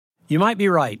You might be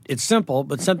right. It's simple,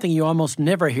 but something you almost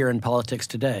never hear in politics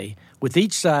today, with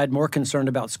each side more concerned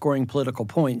about scoring political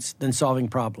points than solving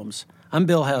problems. I'm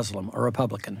Bill Haslam, a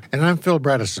Republican. And I'm Phil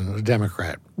Bredesen, a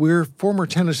Democrat. We're former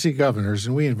Tennessee governors,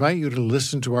 and we invite you to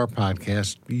listen to our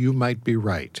podcast, You Might Be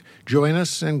Right. Join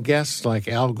us and guests like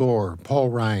Al Gore, Paul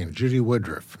Ryan, Judy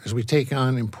Woodruff, as we take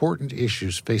on important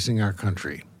issues facing our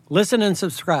country. Listen and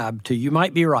subscribe to You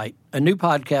Might Be Right, a new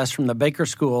podcast from the Baker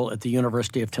School at the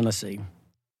University of Tennessee.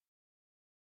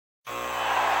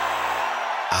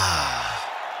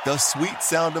 The sweet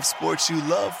sound of sports you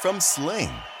love from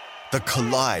Sling. The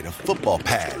collide of football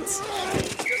pads.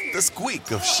 The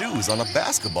squeak of shoes on a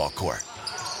basketball court.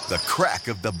 The crack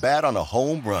of the bat on a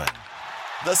home run.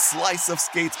 The slice of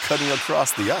skates cutting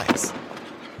across the ice.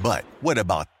 But what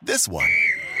about this one?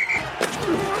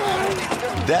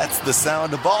 That's the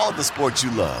sound of all the sports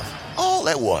you love, all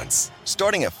at once.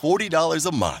 Starting at $40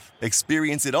 a month.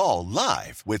 Experience it all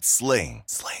live with Sling.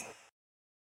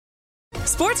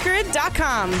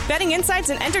 SportsGrid.com. Betting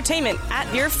insights and entertainment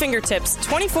at your fingertips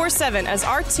 24/7 as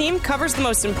our team covers the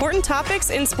most important topics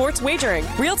in sports wagering.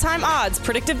 Real-time odds,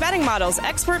 predictive betting models,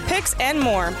 expert picks, and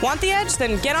more. Want the edge?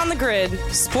 Then get on the grid.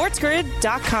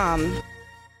 SportsGrid.com.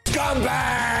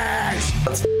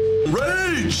 Scumbags!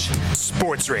 Rage!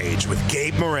 Sports Rage with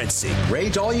Gabe Morency.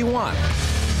 Rage all you want.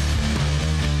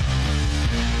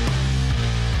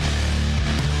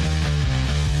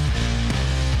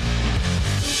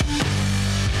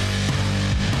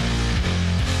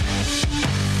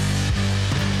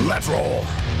 Let's roll.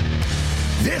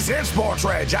 This is Sports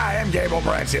Rage. I am Gabe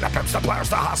Morency, the pimps, the players,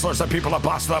 the hustlers, the people that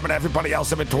bust them, and everybody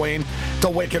else in between. The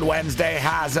Wicked Wednesday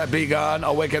has begun.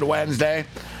 A Wicked Wednesday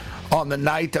on the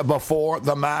night before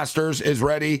the Masters is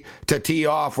ready to tee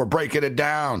off. We're breaking it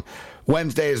down.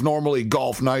 Wednesday is normally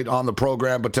golf night on the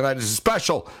program, but tonight is a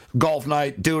special golf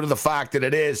night due to the fact that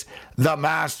it is the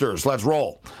Masters. Let's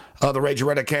roll. The Rage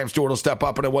Reddit Cam Stewart will step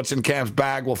up, and what's in Cam's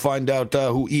bag, we'll find out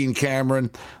who Ian Cameron,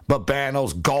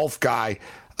 Babano's golf guy,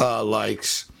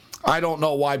 likes. I don't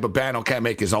know why Babano can't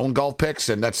make his own golf picks,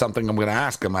 and that's something I'm going to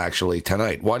ask him actually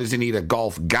tonight. Why does he need a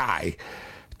golf guy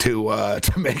to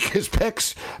make his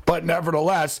picks? But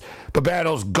nevertheless,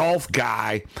 Babano's golf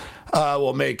guy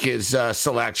will make his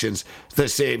selections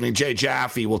this evening. Jay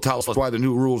Jaffe will tell us why the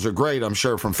new rules are great, I'm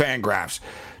sure, from Fangraphs.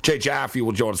 Jay Jaffe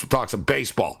will join us. We'll talk some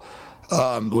baseball.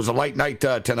 It was a light night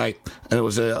tonight, and it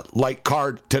was a light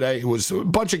card today. It was a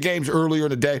bunch of games earlier in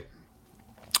the day.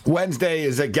 Wednesday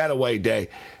is a getaway day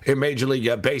in Major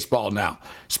League Baseball now.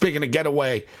 Speaking of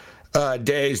getaway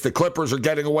days, the Clippers are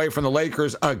getting away from the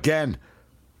Lakers again.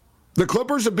 The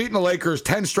Clippers have beaten the Lakers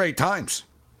 10 straight times.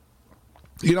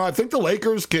 You know, I think the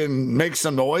Lakers can make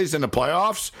some noise in the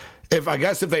playoffs if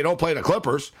they don't play the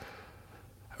Clippers.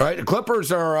 All right, the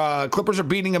Clippers are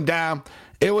beating them down.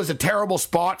 It was a terrible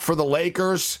spot for the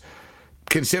Lakers,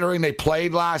 considering they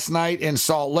played last night in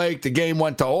Salt Lake. The game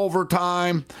went to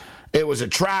overtime. It was a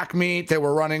track meet. They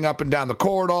were running up and down the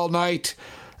court all night.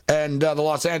 And the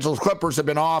Los Angeles Clippers have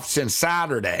been off since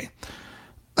Saturday.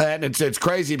 And it's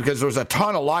crazy because there was a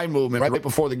ton of line movement right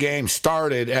before the game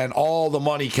started, and all the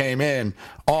money came in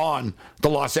on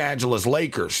the Los Angeles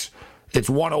Lakers. It's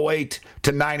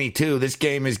 108-92. This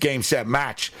game is game, set,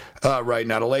 match right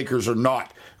now. The Lakers are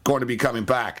not going to be coming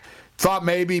back. Thought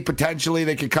maybe potentially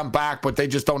they could come back, but they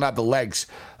just don't have the legs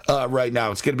right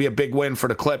now. It's going to be a big win for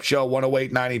the Clip Show,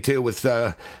 108-92 with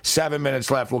 7 minutes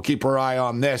left. We'll keep our eye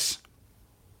on this.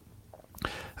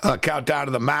 Countdown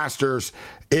to the Masters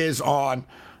is on.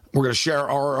 We're going to share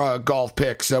our golf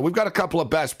picks. We've got a couple of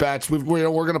best bets. We're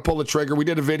going to pull the trigger. We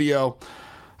did a video.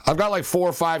 I've got like 4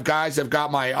 or 5 guys I've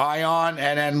got my eye on,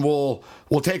 and then we'll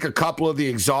take a couple of the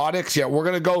exotics. Yeah, we're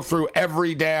going to go through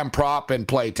every damn prop and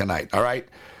play tonight, all right?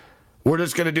 We're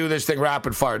just going to do this thing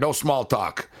rapid fire. No small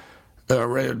talk.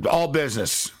 All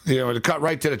business. To cut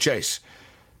right to the chase.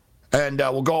 And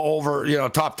we'll go over,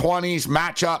 top 20s,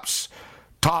 matchups,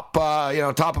 top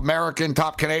American,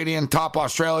 top Canadian, top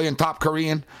Australian, top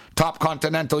Korean, top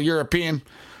continental European,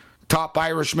 top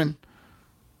Irishman,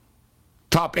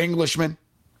 top Englishman.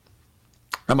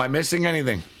 Am I missing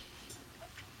anything?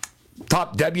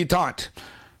 Top debutante.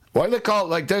 Why do they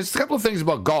call it? There's a couple of things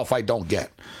about golf I don't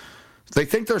get. They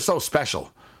think they're so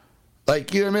special. You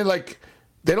know what I mean?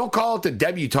 They don't call it the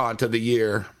debutante of the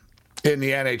year in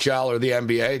the NHL or the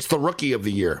NBA. It's the rookie of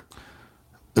the year.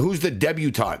 Who's the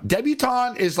debutante?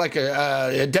 Debutante is like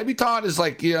a debutante is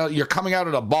like, you're coming out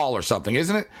at a ball or something,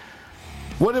 isn't it?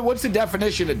 What's the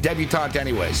definition of debutante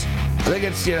anyways? I think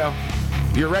it's,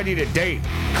 you're ready to date.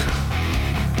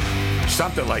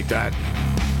 Something like that.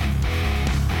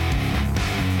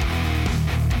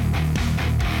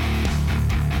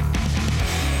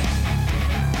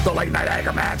 The late night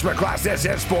anger management class. This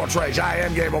is Sports Rage. I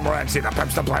am Gable Morency. The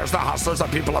pimps, the players, the hustlers, the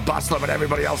people that bust them, and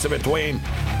everybody else in between.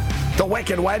 The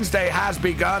Wicked Wednesday has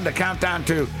begun. The countdown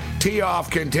to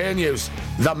tee-off continues.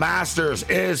 The Masters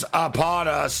is upon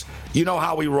us. You know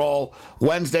how we roll.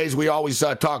 Wednesdays, we always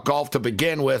talk golf to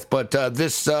begin with, but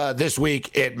this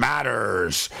week, it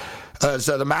matters.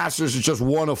 So the Masters is just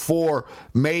one of 4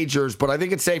 majors, but I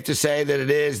think it's safe to say that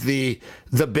it is the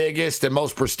biggest and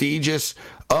most prestigious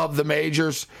of the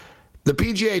majors. The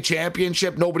PGA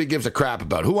Championship, nobody gives a crap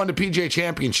about. Who won the PGA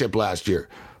Championship last year?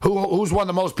 Who's won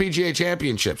the most PGA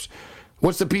Championships?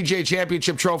 What's the PGA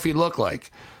Championship trophy look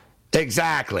like?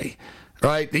 Exactly.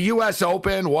 Right? The U.S.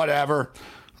 Open, whatever.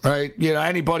 Right? You know,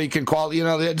 anybody can call, you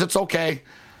know, it's okay.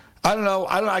 I don't know.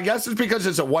 I guess it's because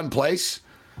it's at one place.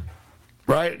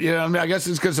 Right? You know, I mean, I guess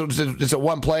it's because it's at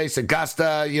one place.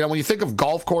 Augusta, you know, when you think of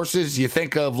golf courses, you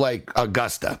think of like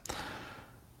Augusta.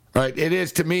 Right? It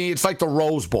is, to me, it's like the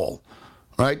Rose Bowl.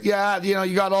 Right? Yeah, you know,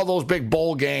 you got all those big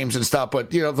bowl games and stuff,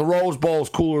 but, you know, the Rose Bowl is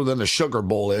cooler than the Sugar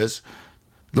Bowl is.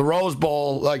 The Rose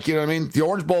Bowl, like, you know what I mean? The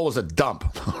Orange Bowl is a dump,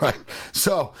 right?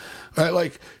 So, right,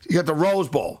 like, you got the Rose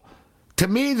Bowl. To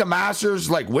me, the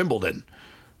Masters, like Wimbledon.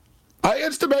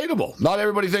 It's debatable. Not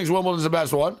everybody thinks Wimbledon's the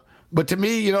best one. But to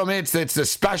me, you know what I mean? It's a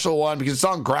special one because it's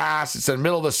on grass. It's in the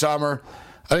middle of the summer.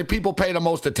 I think people pay the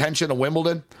most attention to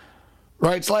Wimbledon,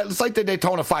 right? It's like the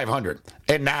Daytona 500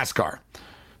 in NASCAR.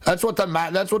 That's what the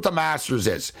Masters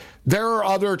is. There are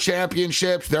other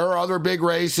championships. There are other big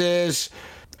races.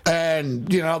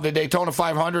 And, you know, the Daytona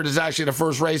 500 is actually the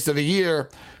first race of the year,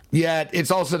 yet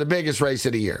it's also the biggest race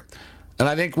of the year. And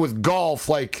I think with golf,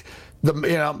 like,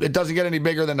 it doesn't get any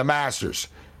bigger than the Masters.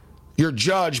 You're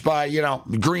judged by, you know,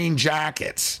 green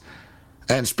jackets.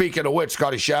 And speaking of which,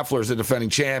 Scotty Scheffler is the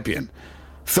defending champion.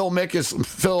 Phil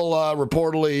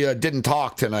reportedly didn't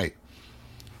talk tonight.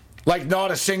 Like,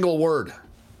 not a single word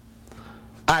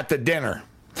at the dinner.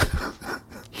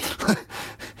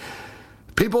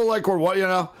 People like were what, you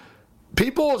know,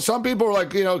 some people were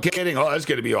like, you know, kidding, oh, that's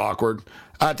going to be awkward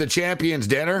at the champions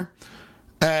dinner.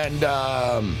 And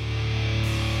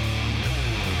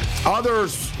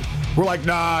others were like,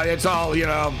 nah, it's all, you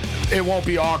know, it won't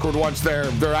be awkward once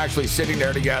they're actually sitting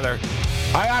there together.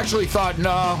 I actually thought,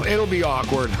 no, it'll be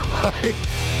awkward.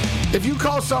 If you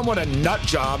call someone a nut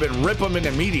job and rip them in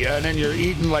the media and then you're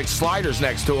eating like sliders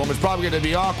next to them, it's probably going to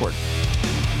be awkward.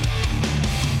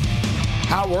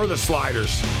 How were the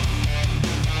sliders?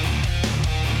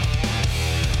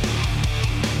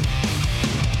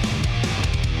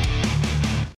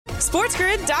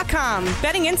 SportsGrid.com.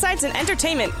 Betting insights and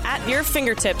entertainment at your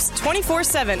fingertips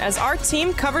 24/7 as our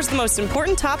team covers the most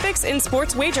important topics in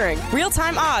sports wagering.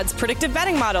 Real-time odds, predictive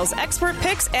betting models, expert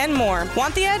picks, and more.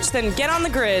 Want the edge? Then get on the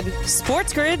grid.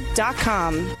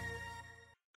 SportsGrid.com.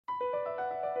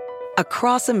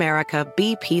 Across America,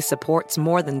 BP supports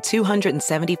more than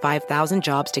 275,000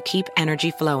 jobs to keep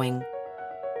energy flowing.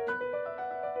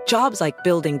 Jobs like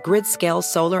building grid-scale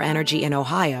solar energy in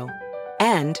Ohio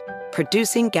and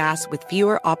producing gas with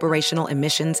fewer operational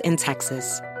emissions in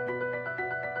Texas.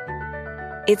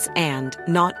 It's and,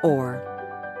 not or.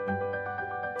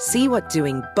 See what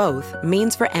doing both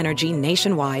means for energy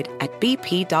nationwide at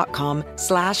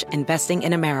bp.com/investing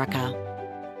in America.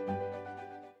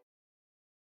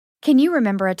 Can you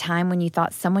remember a time when you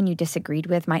thought someone you disagreed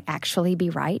with might actually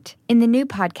be right? In the new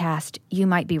podcast, You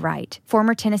Might Be Right,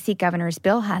 former Tennessee Governors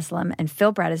Bill Haslam and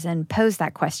Phil Bredesen pose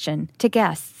that question to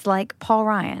guests like Paul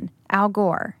Ryan, Al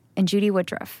Gore, and Judy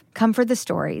Woodruff. Come for the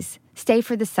stories, stay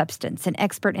for the substance and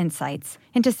expert insights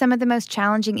into some of the most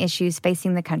challenging issues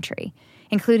facing the country,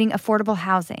 including affordable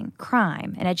housing,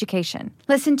 crime, and education.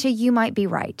 Listen to You Might Be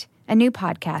Right, a new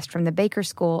podcast from the Baker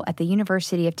School at the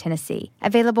University of Tennessee,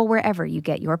 available wherever you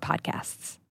get your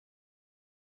podcasts.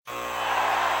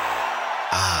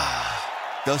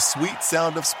 The sweet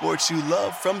sound of sports you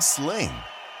love from Sling.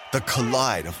 The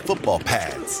collide of football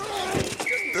pads.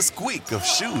 The squeak of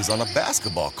shoes on a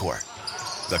basketball court.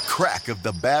 The crack of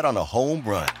the bat on a home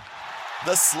run.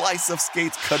 The slice of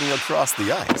skates cutting across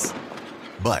the ice.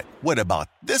 But what about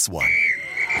this one?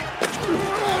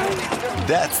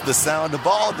 That's the sound of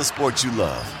all the sports you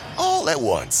love, all at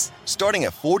once. Starting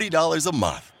at $40 a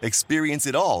month. Experience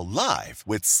it all live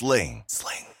with Sling.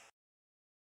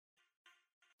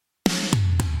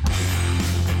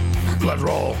 Let's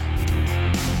roll.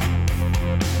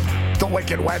 The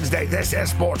Wicked Wednesday. This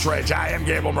is Sports Rage. I am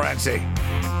Gable Morency.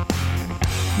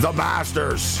 The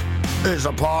Masters is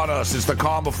upon us. It's the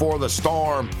calm before the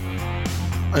storm.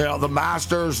 You know, the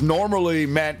Masters normally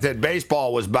meant that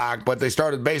baseball was back, but they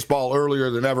started baseball earlier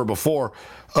than ever before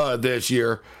this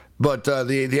year. But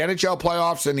the NHL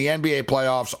playoffs and the NBA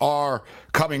playoffs are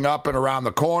coming up and around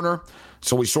the corner.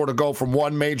 So we sort of go from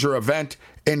one major event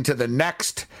into the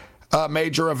next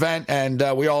major event, and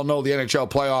we all know the NHL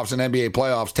playoffs and NBA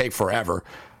playoffs take forever.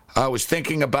 I was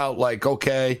thinking about, like,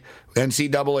 okay,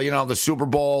 NCAA, the Super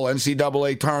Bowl,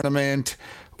 NCAA tournament,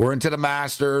 we're into the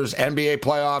Masters, NBA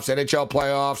playoffs, NHL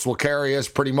playoffs will carry us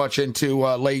pretty much into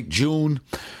late June.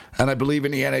 And I believe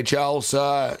in the NHL's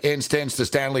instance, the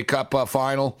Stanley Cup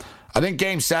final. I think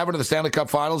Game 7 of the Stanley Cup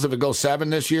Finals, if it goes 7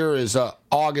 this year, is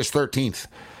August 13th.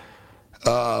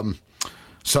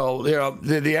 So, the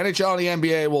NHL and the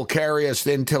NBA will carry us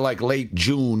into, like, late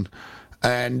June.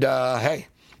 And, hey,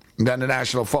 then the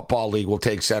National Football League will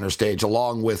take center stage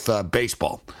along with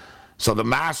baseball. So the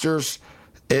Masters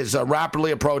is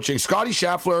rapidly approaching. Scottie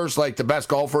Scheffler's like the best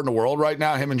golfer in the world right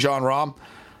now, him and Jon Rahm.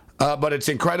 But it's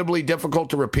incredibly difficult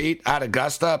to repeat at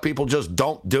Augusta. People just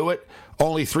don't do it.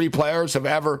 Only 3 players have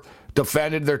ever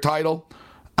defended their title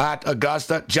at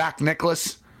Augusta. Jack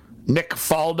Nicklaus, Nick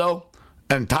Faldo,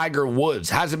 and Tiger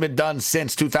Woods. Hasn't been done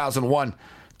since 2001,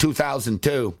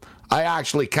 2002. I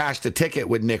actually cashed a ticket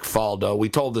with Nick Faldo. We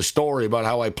told the story about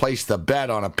how I placed the bet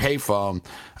on a payphone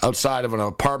outside of an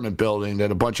apartment building that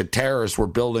a bunch of terrorists were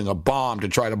building a bomb to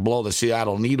try to blow the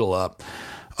Seattle Needle up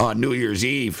on New Year's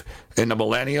Eve in the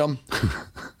millennium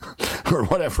or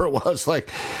whatever it was.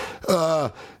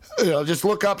 Just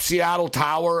look up Seattle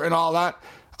Tower and all that.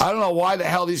 I don't know why the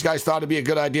hell these guys thought it'd be a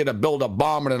good idea to build a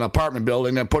bomb in an apartment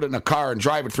building and put it in a car and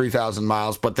drive it 3,000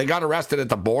 miles, but they got arrested at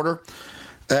the border.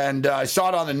 And I saw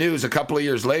it on the news a couple of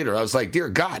years later. I was like, dear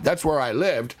God, that's where I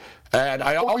lived. And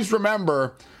I always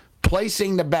remember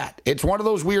placing the bet. It's one of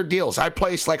those weird deals. I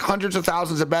placed like hundreds of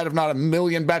thousands of bets, if not a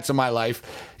million bets in my life.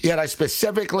 Yet I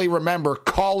specifically remember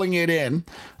calling it in.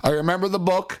 I remember the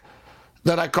book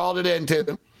that I called it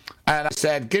into. And I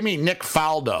said, give me Nick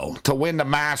Faldo to win the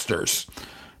Masters.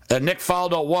 And Nick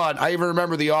Faldo won. I even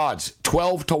remember the odds,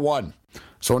 12-1.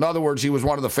 So, in other words, he was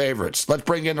one of the favorites. Let's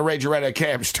bring in the Ranger Red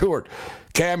Cam Stewart.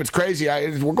 Cam, it's crazy.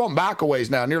 We're going back a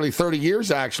ways now, nearly 30 years,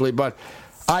 actually. But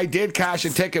I did cash a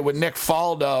ticket with Nick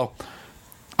Faldo.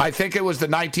 I think it was the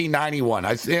 1991.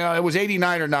 It was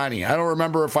 89 or 90. I don't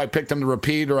remember if I picked him to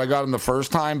repeat or I got him the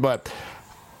first time. But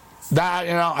that,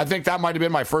 I think that might have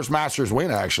been my first Masters win,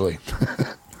 actually.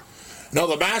 No,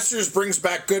 the Masters brings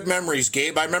back good memories,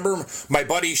 Gabe. I remember my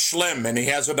buddy Schlim, and he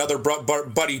has another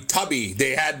buddy, Tubby.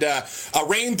 They had a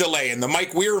rain delay in the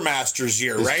Mike Weir Masters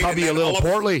year, right? Tubby a little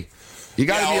portly? You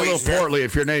got to be a little portly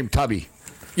if you're named Tubby.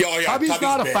 Yeah, Tubby's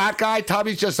not a fat guy.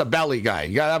 Tubby's just a belly guy.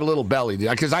 You got to have a little belly.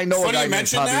 Because I know a guy named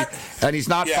Tubby, and he's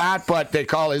not fat, but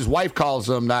his wife calls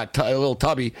him that a little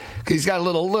Tubby because he's got a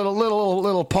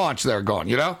little paunch there going,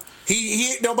 But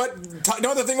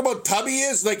the thing about Tubby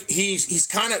is like he's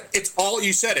kind of, it's all,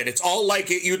 you said it, it's all like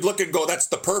it, you'd look and go, that's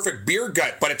the perfect beer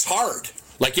gut, but it's hard.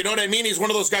 Like, you know what I mean? He's one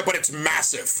of those guys, but it's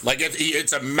massive. Like,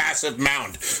 it's a massive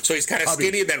mound. So he's kind of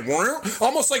skinny, then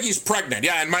almost like he's pregnant.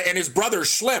 Yeah, and his brother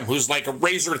Schlim, who's like a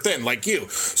razor thin, like you.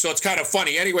 So it's kind of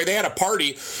funny. Anyway, they had a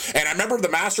party, and I remember the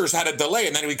Masters had a delay,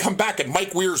 and then we come back, and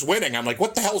Mike Weir's winning. I'm like,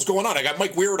 what the hell's going on? I got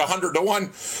Mike Weir at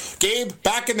 100-1. Gabe,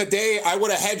 back in the day, I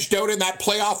would have hedged out in that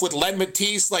playoff with Len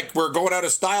Matisse, like we're going out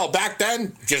of style. Back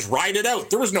then, just ride it out.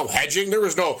 There was no hedging. There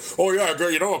was no,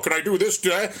 can I do this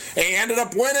today? And he ended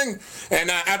up winning,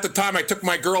 and at the time, I took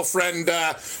my girlfriend,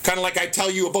 kind of like I tell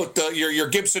you about your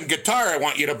Gibson guitar I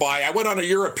want you to buy. I went on a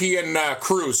European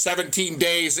cruise, 17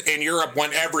 days in Europe,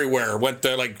 went everywhere. Went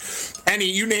to,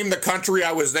 you name the country,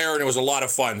 I was there, and it was a lot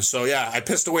of fun. So, yeah, I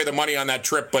pissed away the money on that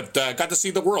trip, but got to see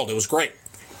the world. It was great.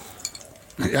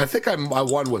 I think I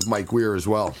won with Mike Weir as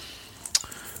well.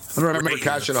 I don't remember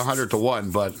cashing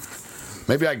 100-1, but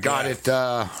maybe I got it.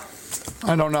 I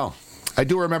don't know. I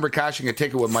do remember cashing a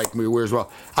ticket with Mike Weir as well.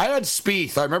 I had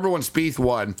Spieth. I remember when Spieth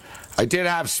won. I did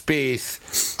have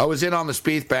Spieth. I was in on the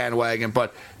Spieth bandwagon,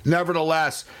 but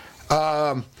nevertheless,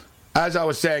 as I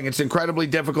was saying, it's incredibly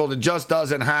difficult. It just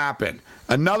doesn't happen.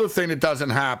 Another thing that doesn't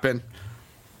happen,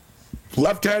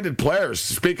 left-handed players,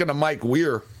 speaking of Mike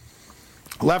Weir,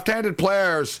 left-handed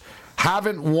players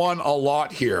haven't won a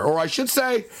lot here. Or I should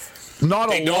say,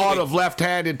 not a lot of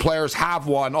left-handed players have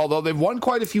won, although they've won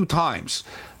quite a few times.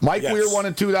 Mike Weir won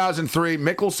in 2003.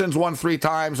 Mickelson's won 3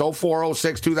 times, 04,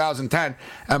 06, 2010.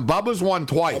 And Bubba's won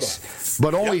twice.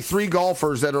 But only 3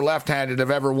 golfers that are left-handed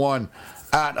have ever won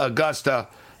at Augusta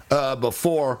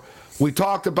before. We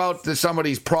talked about some of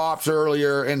these props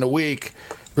earlier in the week.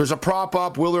 There's a prop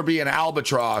up. Will there be an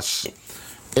albatross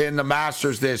in the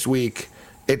Masters this week?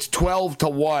 It's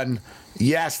 12-1.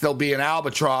 Yes, there'll be an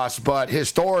albatross, but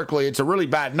historically it's a really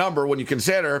bad number when you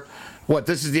consider,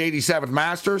 this is the 87th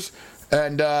Masters,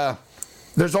 and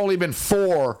there's only been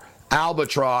 4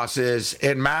 albatrosses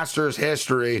in Masters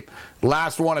history,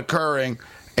 last one occurring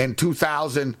in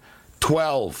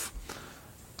 2012.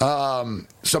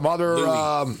 Some other,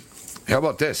 how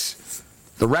about this?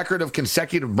 The record of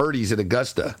consecutive birdies at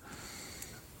Augusta,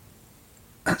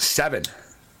 7.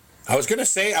 I was gonna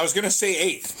say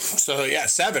 8. So yeah,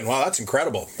 7. Wow, that's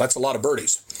incredible. That's a lot of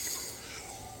birdies.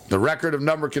 The record of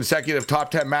number of consecutive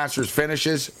top 10 Masters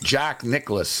finishes, Jack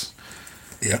Nicklaus.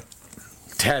 Yeah.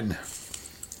 10.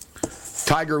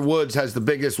 Tiger Woods has the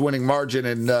biggest winning margin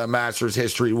in Masters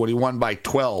history when he won by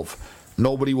 12.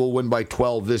 Nobody will win by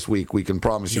 12 this week. We can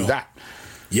promise you that.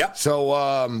 Yep.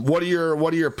 So, what are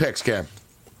your picks, Cam?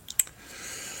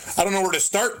 I don't know where to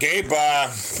start, Gabe.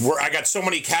 I got so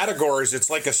many categories. It's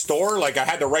like a store. Like I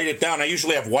had to write it down. I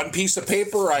usually have one piece of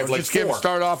paper. I have like 4.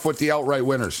 Start off with the outright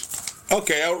winners.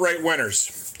 Okay, outright winners.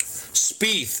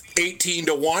 Spieth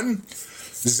 18-1.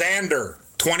 Xander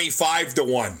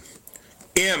 25-1.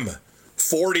 Im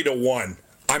 40-1.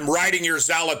 I'm riding your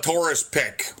Zalatoris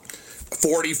pick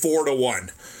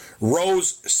 44-1.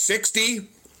 Rose 60.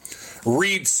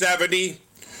 Reed 70.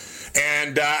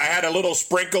 And I had a little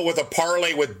sprinkle with a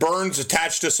parlay with Burns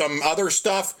attached to some other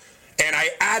stuff. And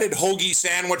I added Hoagie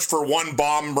Sandwich for 1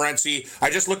 bomb, Brentsy. I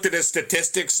just looked at his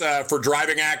statistics for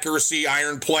driving accuracy,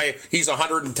 iron play. He's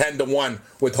 110-1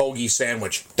 with Hoagie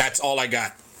Sandwich. That's all I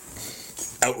got.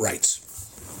 Outrights.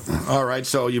 All right,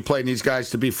 so you playing these guys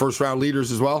to be first-round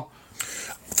leaders as well?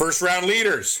 First-round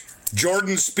leaders.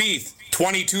 Jordan Spieth,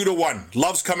 22-1.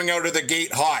 Loves coming out of the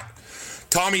gate hot.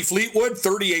 Tommy Fleetwood,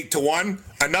 38-1.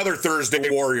 Another Thursday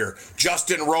warrior.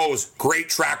 Justin Rose, great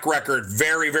track record.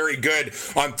 Very, very good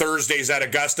on Thursdays at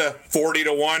Augusta,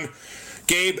 40-1.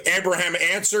 Gabe Abraham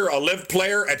Answer, a live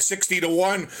player at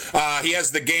 60-1. He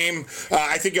has the game.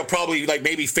 I think he'll probably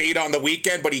maybe fade on the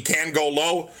weekend, but he can go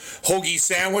low. Hoagie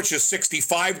Sandwich is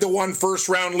 65-1 first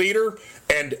round leader.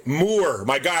 And Moore,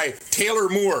 my guy, Taylor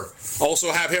Moore,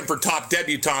 also have him for top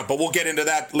debutante, but we'll get into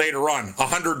that later on.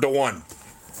 100-1.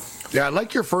 Yeah, I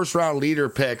like your first-round leader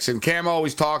picks, and Cam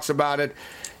always talks about it.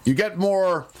 You get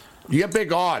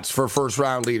big odds for a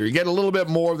first-round leader. You get a little bit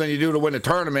more than you do to win a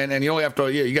tournament, and you only have to,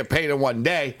 you get paid in one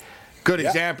day. Good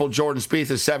example, Jordan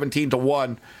Spieth is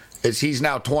 17-1. He's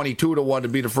now 22-1 to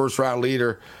be the first-round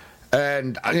leader.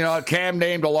 And, Cam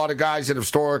named a lot of guys that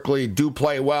historically do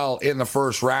play well in the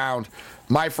first round.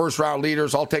 My first-round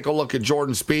leaders, I'll take a look at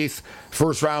Jordan Spieth,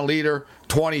 first-round leader,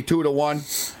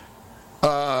 22-1.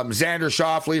 Xander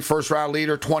Schauffele, first-round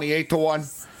leader, 28-1.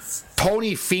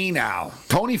 Tony Finau.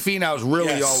 Tony Finau is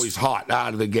really always hot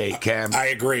out of the gate, Cam. I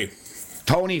agree.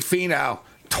 Tony Finau,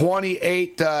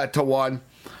 28-1.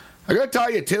 I got to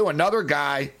tell you, too, another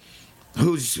guy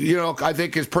who's, I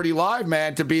think is pretty live,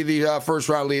 man, to be the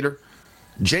first-round leader,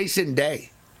 Jason Day.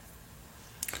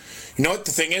 You know what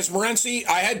the thing is, Morency?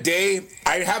 I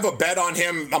have a bet on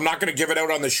him. I'm not going to give it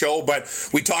out on the show, but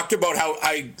we talked about how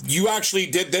you actually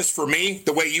did this for me,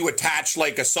 the way you attach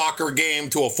like a soccer game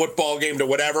to a football game to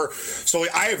whatever. So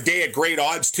I have Day at great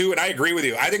odds too, and I agree with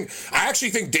you. I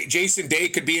actually think Jason Day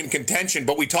could be in contention,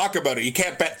 but we talk about it. You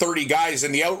can't bet 30 guys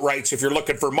in the outrights if you're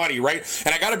looking for money, right?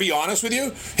 And I got to be honest with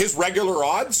you, his regular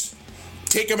odds,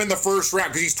 take him in the first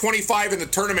round because he's 25 in the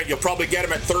tournament. You'll probably get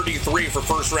him at 33 for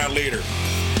first round leader.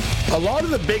 A lot of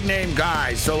the big-name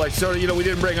guys, we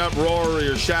didn't bring up Rory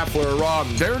or Scheffler or Rob.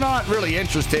 They're not really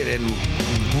interested in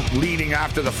leading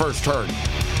after the first turn.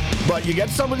 But you get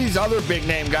some of these other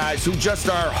big-name guys who just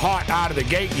are hot out of the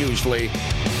gate usually,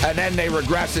 and then they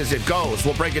regress as it goes.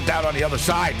 We'll break it down on the other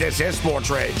side. This is Sports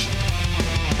Rage.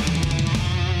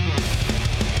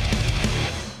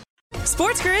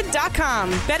 SportsGrid.com.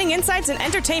 Betting insights and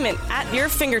entertainment at your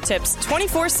fingertips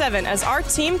 24/7 as our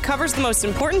team covers the most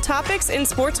important topics in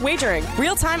sports wagering.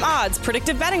 Real-time odds,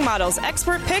 predictive betting models,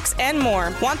 expert picks, and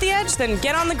more. Want the edge? Then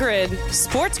get on the grid.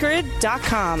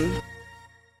 SportsGrid.com.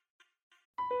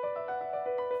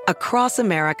 Across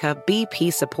America,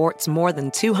 BP supports more than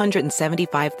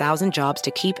 275,000 jobs to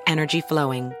keep energy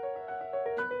flowing.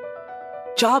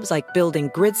 Jobs like building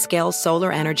grid-scale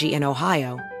solar energy in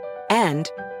Ohio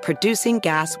and producing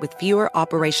gas with fewer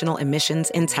operational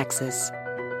emissions in Texas.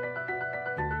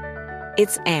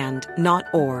 It's and, not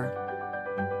or.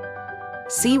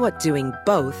 See what doing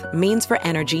both means for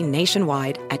energy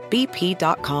nationwide at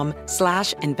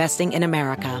bp.com/investing in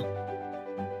America.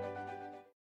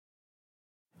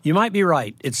 You might be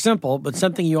right. It's simple, but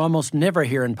something you almost never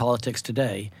hear in politics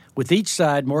today, with each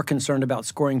side more concerned about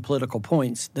scoring political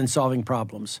points than solving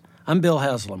problems. I'm Bill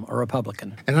Haslam, a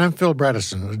Republican. And I'm Phil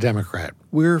Bredesen, a Democrat.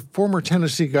 We're former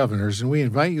Tennessee governors, and we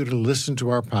invite you to listen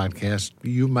to our podcast,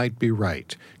 You Might Be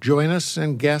Right. Join us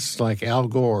and guests like Al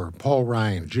Gore, Paul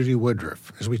Ryan, Judy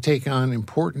Woodruff, as we take on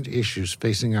important issues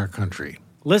facing our country.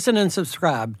 Listen and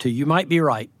subscribe to You Might Be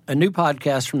Right, a new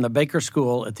podcast from the Baker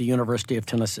School at the University of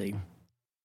Tennessee.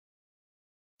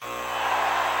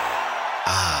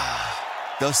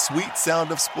 The sweet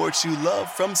sound of sports you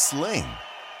love from Sling.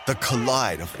 The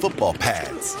collide of football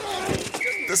pads.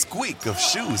 The squeak of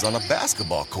shoes on a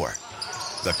basketball court.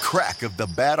 The crack of the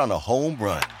bat on a home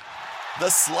run.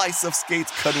 The slice of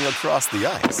skates cutting across the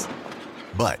ice.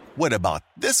 But what about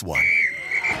this one?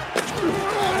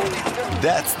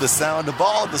 That's the sound of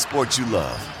all the sports you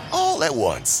love, all at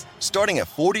once. Starting at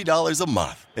 $40 a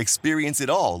month. Experience it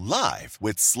all live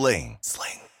with Sling.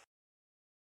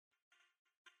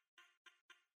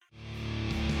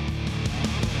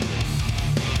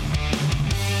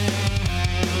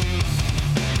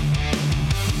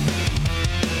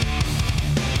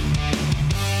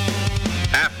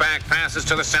 Halfback passes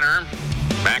to the center.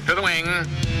 Back to the wing.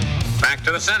 Back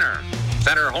to the center.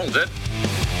 Center holds it.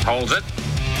 Holds it.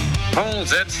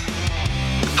 Holds it.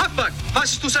 Halfback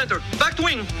passes to center. Back to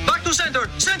wing. Back to center.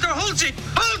 Center holds it.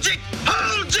 Holds it.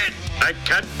 Holds it. I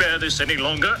can't bear this any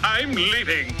longer. I'm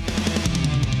leaving.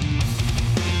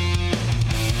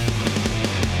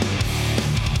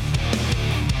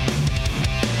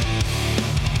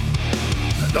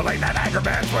 The Late Night Anchor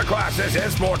Management Class. This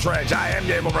is Sports Rage. I am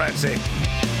Gable Brentsy.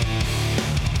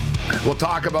 We'll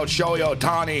talk about Shohei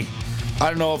Ohtani. I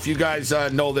don't know if you guys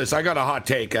know this. I got a hot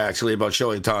take, actually, about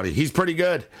Shohei Ohtani. He's pretty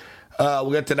good.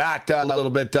 We'll get to that a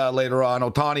little bit later on.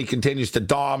 Ohtani continues to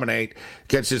dominate,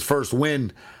 gets his first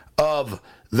win of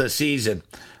the season.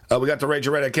 We got the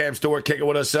Ranger Red Cam Stewart kicking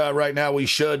with us right now. We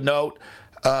should note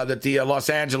that the Los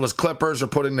Angeles Clippers are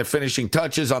putting the finishing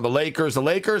touches on the Lakers. The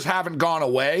Lakers haven't gone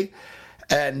away,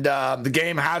 and the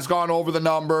game has gone over the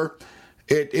number.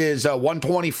 It is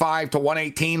 125 to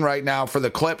 118 right now for the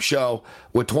Clip Show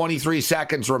with 23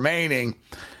 seconds remaining.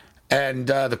 And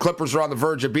the Clippers are on the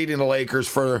verge of beating the Lakers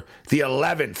for the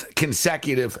 11th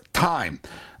consecutive time.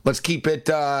 Let's keep it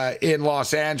in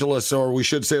Los Angeles, or we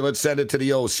should say let's send it to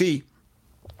the OC.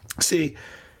 See,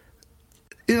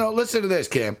 listen to this,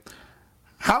 Cam.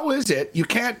 How is it you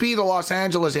can't be the Los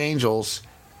Angeles Angels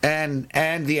and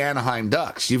the Anaheim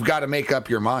Ducks? You've got to make up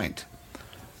your mind.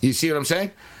 You see what I'm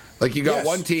saying? Like, you got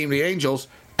one team, the Angels,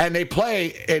 and they play,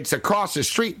 it's across the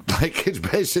street. Like, it's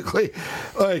basically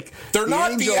like... They're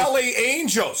not the LA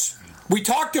Angels. We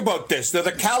talked about this. They're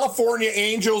the California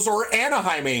Angels or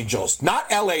Anaheim Angels, not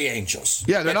LA Angels.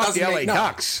 Yeah, they're not the LA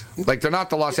Ducks. Like, they're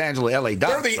not the Los Angeles LA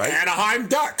Ducks, They're the right? Anaheim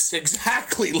Ducks,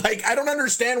 exactly. Like, I don't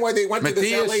understand why they went to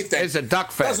this LA thing. Is a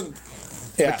Duck fan.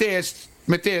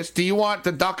 Matthias, do you want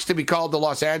the Ducks to be called the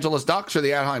Los Angeles Ducks or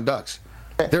the Anaheim Ducks?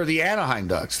 They're the Anaheim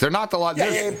Ducks. They're not the Los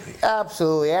Angeles.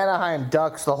 Absolutely. Anaheim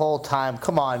Ducks the whole time.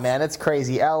 Come on, man. It's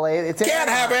crazy. LA. It's can't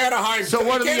have Anaheim. So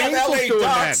what are the Angels doing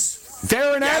then?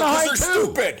 They're in Anaheim they're too.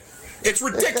 Stupid. It's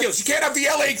ridiculous. You can't have the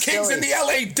LA Kings and the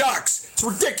LA Ducks. It's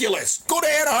ridiculous. Go to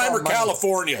Anaheim or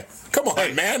California. Come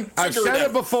on, man. I've said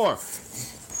it before.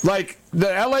 Like, the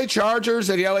LA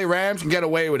Chargers and the LA Rams can get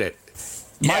away with it.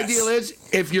 My deal is,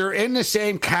 if you're in the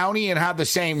same county and have the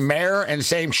same mayor and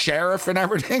same sheriff and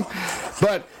everything,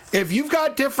 but if you've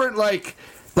got different, like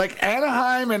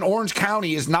Anaheim and Orange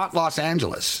County is not Los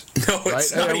Angeles. No,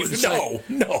 it's not even.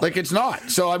 No. Like, it's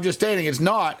not. So I'm just stating it's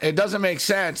not. It doesn't make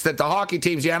sense that the hockey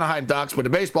team's the Anaheim Ducks, but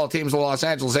the baseball team's the Los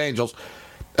Angeles Angels.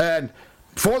 And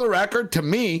for the record, to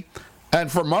me,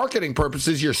 and for marketing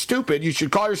purposes, you're stupid. You should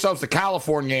call yourselves the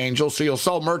California Angels so you'll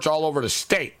sell merch all over the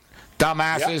state.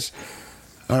 Dumbasses. Yep.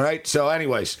 All right, so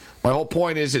anyways, my whole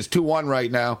point is it's 2-1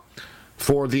 right now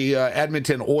for the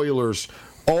Edmonton Oilers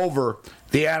over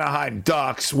the Anaheim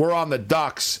Ducks. We're on the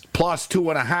Ducks plus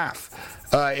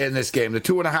 2.5 in this game. The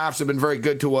 2.5s have been very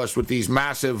good to us with these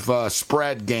massive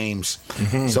spread games.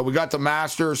 Mm-hmm. So we got the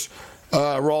Masters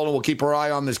rolling. We'll keep our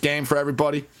eye on this game for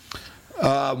everybody.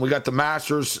 We got the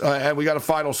Masters, and we got a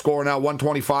final score now,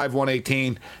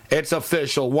 125-118. It's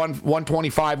official,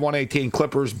 125-118.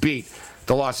 Clippers beat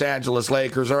the Los Angeles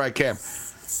Lakers. All right, Cam.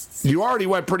 You already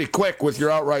went pretty quick with your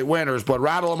outright winners, but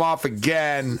rattle them off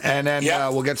again, and then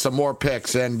we'll get some more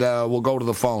picks, and we'll go to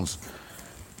the phones.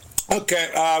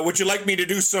 Okay. Would you like me to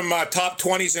do some top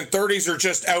 20s and 30s or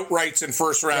just outrights and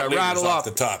first-round leaders off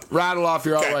the top? Rattle off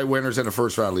your outright winners and the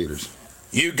first-round leaders.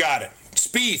 You got it.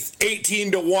 Spieth,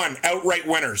 18-1, outright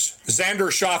winners.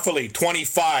 Xander Schauffele,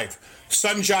 25.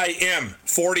 Sanjay M,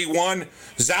 41.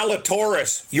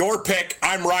 Zalatoris, your pick.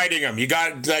 I'm riding him. You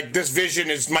got, like, this vision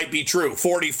might be true.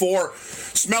 44.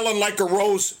 Smelling like a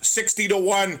rose,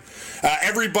 60-1.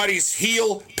 Everybody's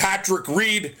heel, Patrick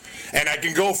Reed. And I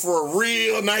can go for a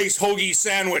real nice hoagie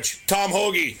sandwich, Tom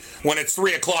Hoagie, when it's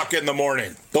 3 o'clock in the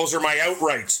morning. Those are my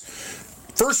outrights.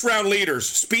 First round leaders,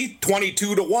 Spieth,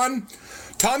 22-1.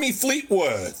 Tommy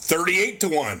Fleetwood,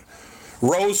 38-1.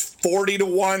 Rose,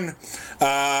 40-1.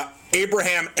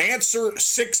 Abraham Answer,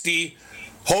 60.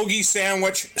 Hoagie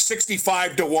Sandwich,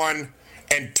 65-1.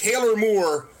 And Taylor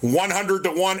Moore,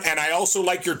 100-1. And I also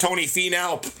like your Tony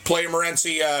Finau play,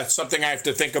 Morency, something I have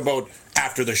to think about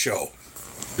after the show.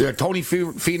 Yeah, Tony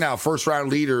Finau, first round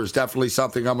leader, is definitely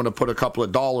something I'm going to put a couple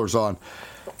of dollars on.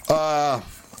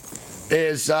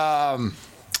 Is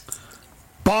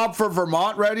Bob for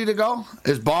Vermont ready to go?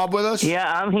 Is Bob with us?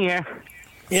 Yeah, I'm here.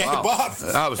 Yeah, wow. Bob.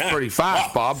 That was pretty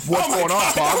fast, Wow. Bob. What's going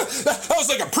on, Bob? That was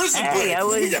like a prison break.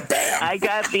 Bam. I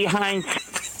got behind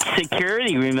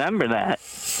security, remember that?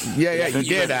 Yeah, you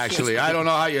did, actually. I don't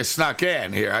know how you snuck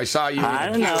in here. I saw you. I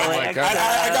don't know. I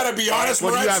got to be honest,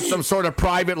 What, do you have Morency? some sort of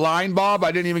private line, Bob?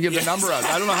 I didn't even give the number out.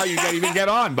 I don't know how you even get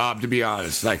on, Bob, to be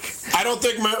honest. Like, I don't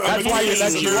think That's why you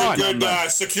let he's you a on. very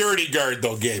good security guard,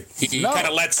 though, Gabe. He kind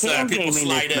of lets people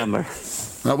slide in.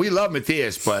 well, we love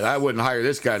Matthias, but I wouldn't hire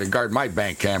this guy to guard my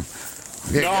bank, Cam.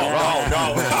 No.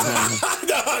 No.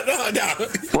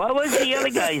 What was the other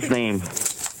guy's name?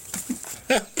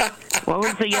 What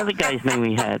was the other guy's name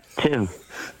we had, too?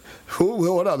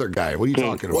 Who? What other guy? What are you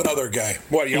talking about? What other guy?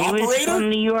 What, He was from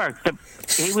New York.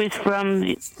 He was from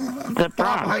the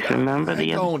Bronx, remember? I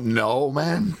don't know,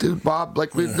 man. Dude, Bob,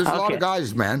 there's a lot of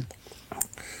guys, man.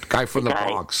 Guy from the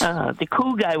Bronx. The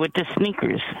cool guy with the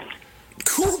sneakers.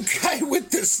 Cool guy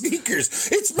with the sneakers.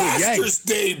 It's Masters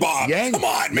Day, Bob. Yang. Come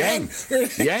on, man.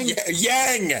 Yang.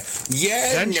 Yang.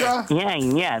 Ventra?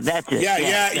 Yang, yeah, that's it.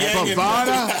 Yeah.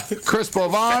 Bovada? Chris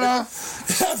Bovada?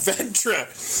 Ventra.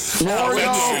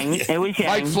 Florio? It was Yang.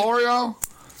 Mike Florio?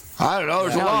 I don't know.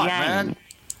 There's a lot, man.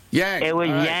 Yang. It was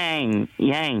Yang.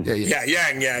 Yang. Yeah,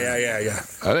 Yang. Yeah.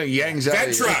 I think Yang's out.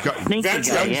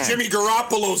 Ventra. Jimmy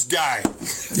Garoppolo's guy.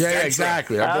 Yeah,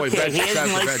 exactly. Our boy Okay, Ventra.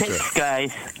 here's my picks,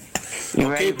 guys. You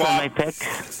ready for my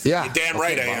picks? Yeah. You're damn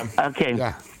right I am. Okay.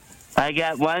 Yeah. I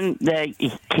got one that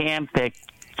Cam picked,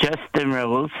 Justin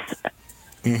Rose.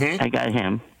 Mm-hmm. I got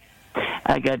him.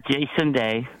 I got Jason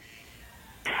Day.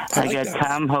 I got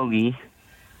Tom Hoagie.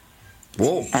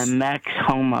 Whoa. And Max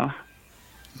Homa.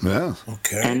 Yeah.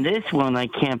 Okay. And this one I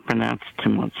can't pronounce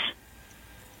too much.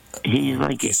 He's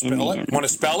like an Indian. Want to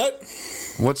spell it?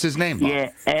 What's his name, Bob?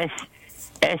 Yeah,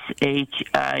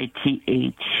 SHITHTHE.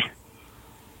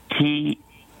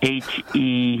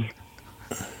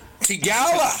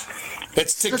 Tigala.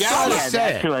 It's Tigala. Yeah,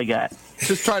 that's who I got.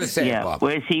 Just try to say it, Bob.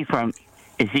 Where's he from?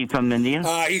 Is he from India?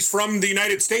 He's from the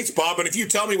United States, Bob, and if you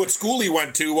tell me what school he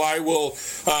went to, I will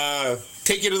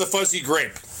take you to the Fuzzy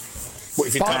Grape. Well,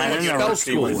 if you tell me what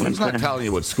university he went to. He's not telling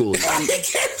you what school he went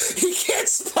to. He can't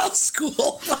spell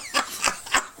school.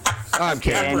 I'm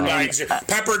kidding.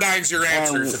 Pepperdine's your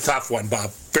answer. It's a tough one,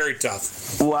 Bob. Very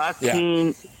tough.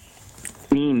 Joaquin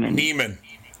Neiman.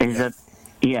 Is that?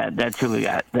 Yeah, that's who we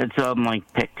got. That's all my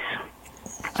picks.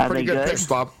 Are Pretty they good picks,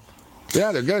 Bob.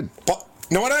 Yeah, they're good.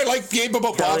 You know what I like, Gabe,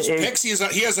 about Bob's picks? He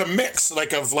has a mix,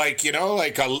 like a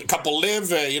couple live,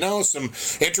 some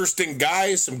interesting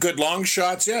guys, some good long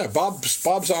shots. Yeah,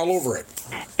 Bob's all over it.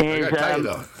 I gotta tell you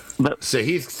though,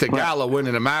 Sahith Theegala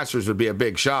winning the Masters would be a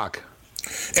big shock.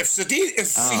 If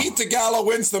Sahith Theegala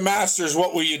wins the Masters,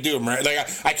 what will you do, right? Like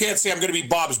I can't say I'm going to be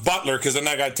Bob's butler because then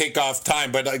I got to take off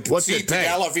time. But what's Sahith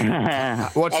Theegala,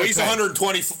 he's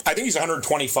 120. I think he's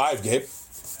 125, Gabe.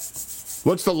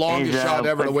 What's the longest shot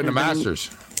ever to win the Masters?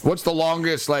 What's the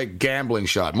longest gambling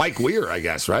shot? Mike Weir, I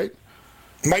guess, right?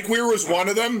 Mike Weir was one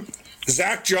of them.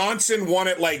 Zach Johnson won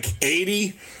at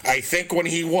 80, I think, when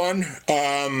he won.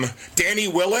 Danny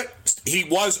Willett, he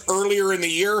was earlier in the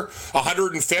year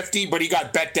 150, but he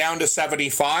got bet down to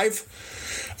 75.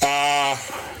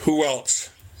 Who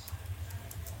else?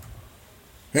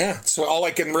 Yeah, so all I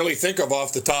can really think of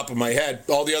off the top of my head.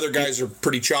 All the other guys are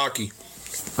pretty chalky.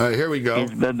 All right, here we go.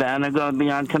 Is Babana going to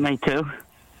be on tonight too?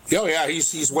 Oh yeah,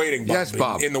 he's waiting. Bob, yes,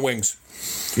 Bob. In the wings.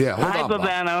 Yeah, hold Hi, on,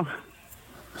 Babano.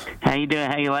 How you doing?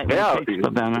 How you like my picks,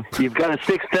 Babano? You've got a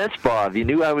sixth sense, Bob. You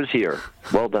knew I was here.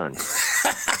 Well done.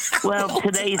 Well,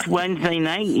 today's Wednesday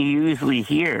night. You're usually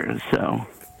here, so.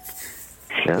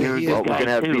 Yeah. Well, we're going to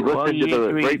have to be listening to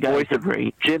the great voice of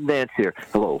Jim Nance here.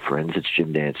 Hello, friends. It's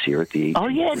Jim Nance here at the Oh,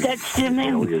 yeah, that's Jim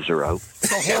Nance. Are out.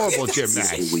 It's a horrible Jim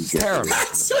Nance. Terrible.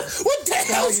 What the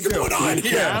the hell's going on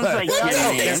here?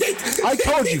 I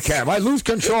told you, Cam. I lose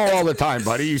control all the time,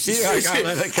 buddy. You see? I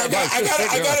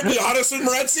gotta be honest with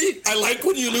Morency. I like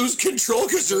when you lose control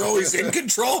because you're always in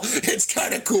control. It's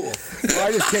kind of cool.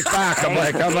 I just kick back. I'm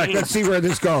like, let's see where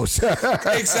this goes.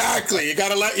 Exactly. You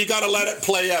gotta let it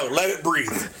play out. Let it breathe.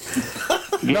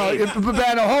 No,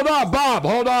 hold on, Bob.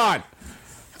 Hold on.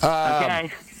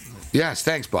 Okay. Yes,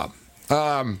 thanks, Bob.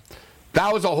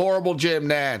 That was a horrible Jim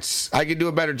Nance. I could do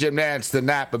a better Jim Nance than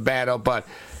that, Babano, but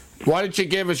why don't you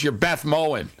give us your Beth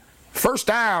Moen? First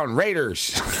down,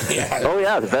 Raiders. Yeah. Oh,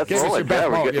 yeah, the Beth Moen.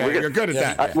 You're good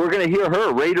at that. We're going to hear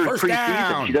her Raiders First preseason.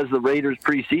 Down. She does the Raiders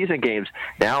preseason games.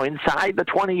 Now inside the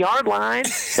 20-yard line,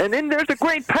 and then there's a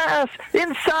great pass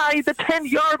inside the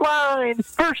 10-yard line.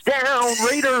 First down,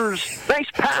 Raiders.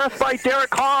 Nice pass by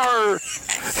Derek Carr.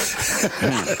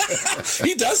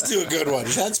 He does do a good one.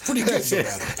 That's pretty good.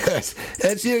 That's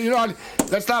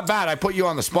not bad. I put you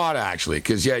on the spot, actually,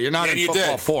 because, you're not in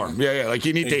football form. Like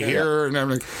you need to hear her and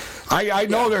everything. I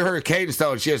know that her cadence,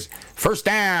 though. She has first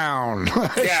down.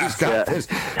 Yeah. She's got this.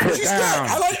 First down.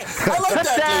 I like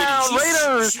that lady.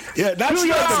 Raiders. Yeah, that's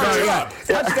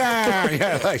touchdown.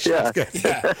 Yeah, she's good.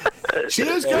 Yeah. She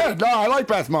is good. No, I like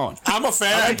Beth Moen. I'm a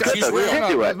fan. She's real.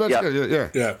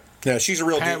 Yeah, she's a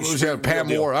real Pam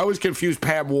Ward. I always confuse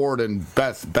Pam Ward and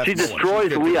Beth She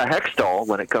destroys Leah Hextall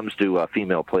when it comes to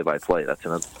female play-by-play. That's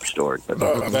another story.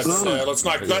 Let's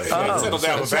not settle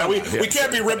down with that. We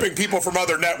can't be ripping people from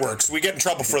other networks. We get in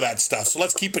trouble for that stuff. So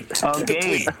let's keep it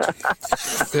clean.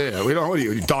 Yeah, we don't. What are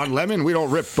you, Don Lemon? We don't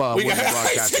rip women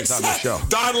broadcasters on the show.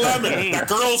 Don Lemon. That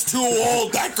girl's too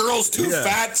old. That girl's too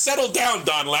fat. Settle down,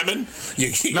 Don Lemon.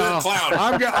 You're a clown.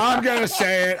 I'm gonna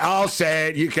say it. I'll say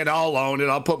it. You can all own it.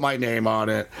 I'll put my name on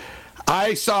it.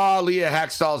 I saw Leah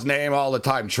Hextall's name all the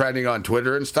time trending on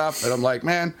Twitter and stuff, and I'm like,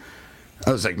 man,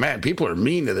 people are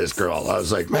mean to this girl. I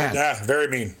was like, man. Yeah, very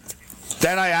mean.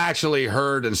 Then I actually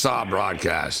heard and saw a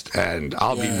broadcast, and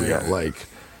I'll be real,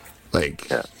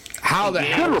 how the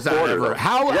hell is that ever?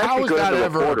 How is that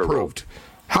ever approved?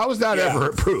 How is that ever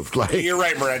approved? You're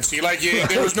right, Morency.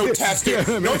 There was no testing.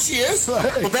 No, she is.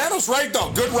 Babano's right, though.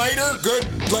 Good writer, good.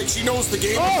 She knows the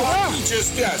game. You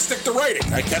just stick to writing.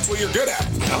 That's what you're good at.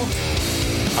 You know.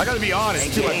 I got to be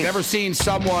honest too. I've never seen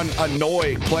someone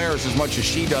annoy players as much as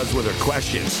she does with her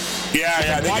questions.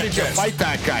 Yeah. Why did you fight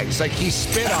that guy? It's like he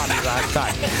spit on me last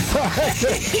time.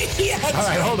 All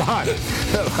right, hold on.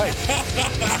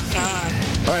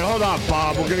 All right, hold on,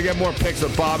 Bob. We're gonna get more picks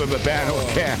with Bob and Babano.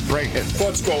 Can't bring it.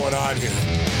 What's going on here?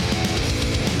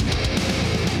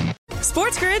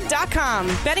 SportsGrid.com.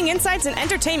 Betting insights and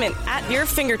entertainment at your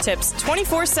fingertips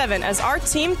 24/7 as our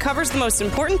team covers the most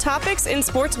important topics in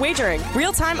sports wagering.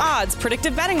 Real-time odds,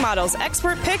 predictive betting models,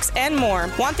 expert picks, and more.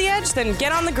 Want the edge? Then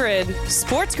get on the grid.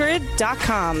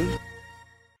 SportsGrid.com.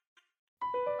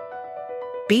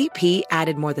 BP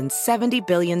added more than $70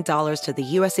 billion to the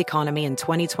U.S. economy in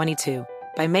 2022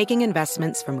 by making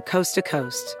investments from coast to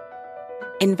coast.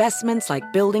 Investments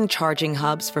like building charging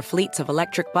hubs for fleets of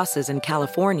electric buses in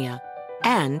California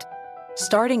and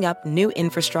starting up new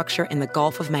infrastructure in the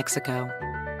Gulf of Mexico.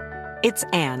 It's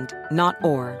and, not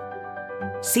or.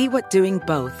 See what doing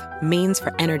both means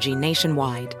for energy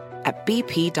nationwide at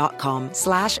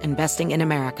bp.com/investing in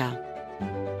America.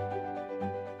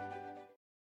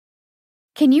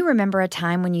 Can you remember a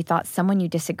time when you thought someone you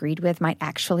disagreed with might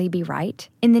actually be right?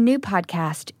 In the new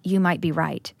podcast, You Might Be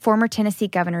Right, former Tennessee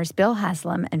Governors Bill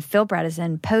Haslam and Phil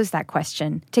Bredesen pose that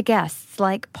question to guests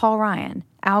like Paul Ryan,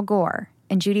 Al Gore,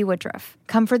 and Judy Woodruff.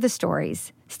 Come for the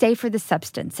stories, stay for the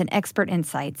substance and expert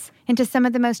insights into some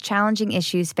of the most challenging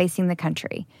issues facing the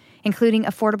country, including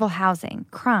affordable housing,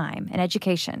 crime, and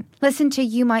education. Listen to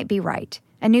You Might Be Right,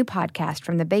 a new podcast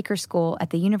from the Baker School at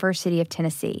the University of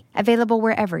Tennessee, available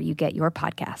wherever you get your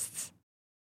podcasts.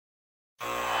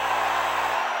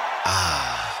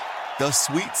 The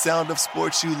sweet sound of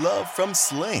sports you love from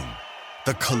Sling.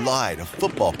 The collide of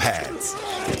football pads.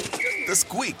 The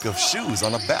squeak of shoes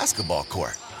on a basketball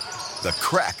court. The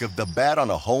crack of the bat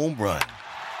on a home run.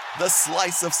 The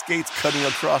slice of skates cutting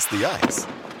across the ice.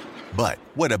 But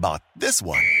what about this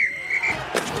one?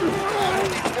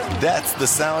 That's the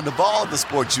sound of all the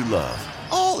sports you love,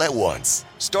 all at once.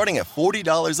 Starting at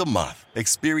 $40 a month.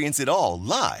 Experience it all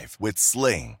live with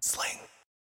Sling.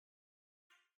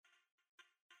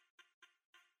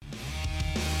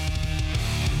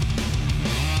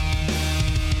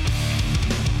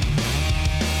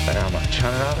 How much?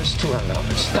 $100?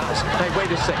 $200? Hey, wait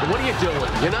a second. What are you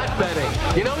doing? You're not betting.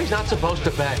 You know he's not supposed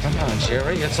to bet. Come on,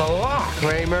 Jerry. It's a lock.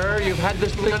 Kramer, you've had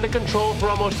this thing under control for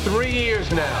almost 3 years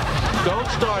now. Don't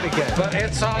start again. But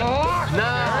it's a lock. No.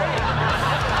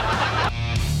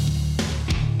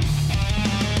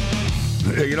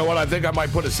 You know what? I think I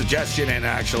might put a suggestion in,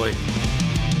 actually,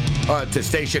 to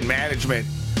station management.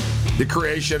 The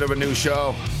creation of a new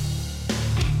show.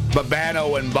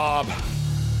 Babano and Bob.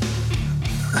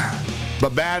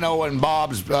 Babano and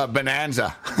Bob's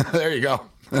Bonanza. There you go.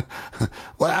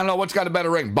 Well, I don't know what's got a better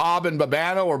ring, Bob and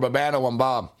Babano or Babano and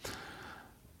Bob.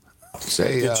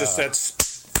 Say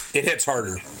it hits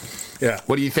harder. Yeah.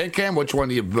 What do you think, Cam? Which one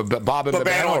do you, Bob and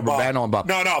Babano or Babano and Bob?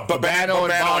 No, Babano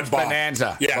and Bob's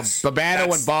Bonanza. Yes.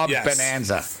 Babano and Bob's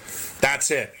Bonanza.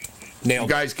 That's it. Nailed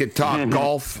you guys could talk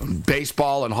golf,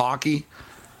 baseball, and hockey.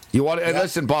 You want to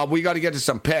listen, Bob? We got to get to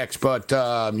some picks, but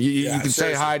you can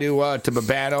say hi to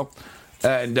Babano.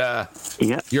 And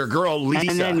your girl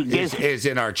Lisa is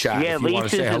in our chat. Yeah, if you want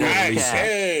to say hello to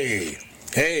Lisa.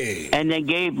 Hey. And then,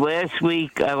 Gabe, last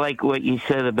week, I like what you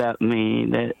said about me,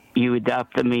 that you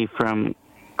adopted me from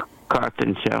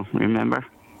Carthen show, remember?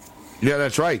 Yeah,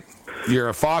 that's right. You're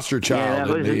a foster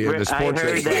child in the sports. I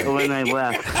heard that when I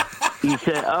left. You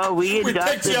said, we adopted We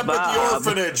picked you up Bob. at the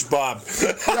orphanage, Bob.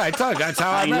 Yeah, I thought that's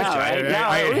how I met you.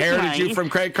 I inherited you from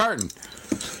Craig Carton.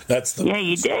 Yeah,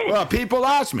 you did. Well, people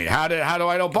ask me, how do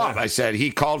I know Bob? I said he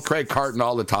called Craig Carton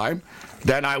all the time.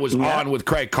 Then I was on with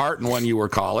Craig Carton when you were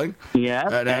calling. Yeah,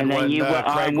 and then when you were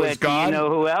Craig on was with, gone, you know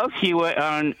who else you were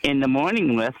on in the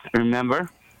morning with, remember?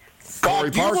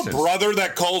 Bob, do you have a brother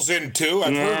that calls in, too?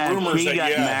 I've heard rumors that, he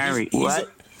got married.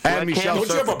 And Michelle Don't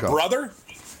you have a brother?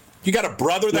 You got a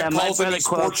brother that calls in these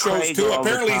sports shows, too?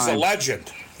 Apparently he's a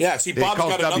legend. Yeah, see, Bob's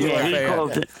got another he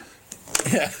calls it.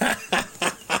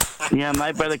 Yeah,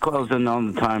 my brother calls in all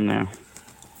the time now.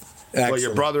 Well,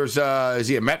 your brother's, is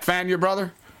he a Met fan, your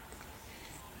brother?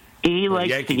 He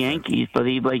likes the Yankees, but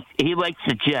he likes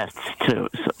the Jets, too.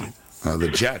 So. The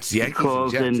Jets. Yankees he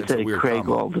calls and Jets. into Craig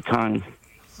all the time.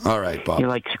 All right, Bob. He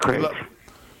likes Craig.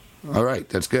 All right,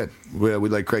 that's good. We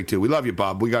like Craig, too. We love you,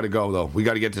 Bob. We got to go, though. We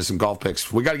got to get to some golf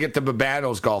picks. We got to get to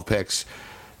Babano's golf picks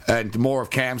and more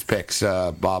of Cam's picks,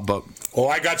 Bob. But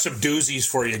I got some doozies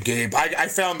for you, Gabe. I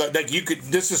found that you could.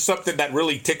 This is something that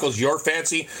really tickles your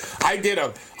fancy. I did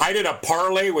a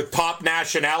parlay with top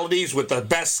nationalities with the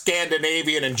best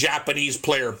Scandinavian and Japanese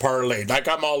player parlay. Like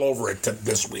I'm all over it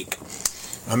this week.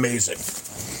 Amazing.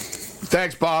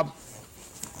 Thanks, Bob.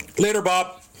 Later,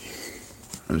 Bob.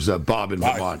 There's Bob in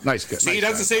Vermont. Nice guy. See, he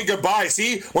doesn't say goodbye.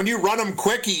 See, when you run him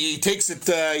quick, he takes it.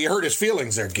 You hurt his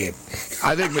feelings there, Gabe.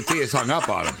 I think Matthias hung up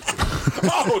on him.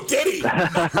 Oh, did he?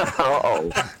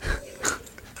 Uh-oh.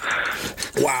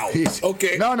 Wow.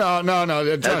 Okay. No.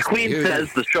 The Queen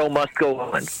says the show must go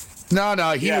on.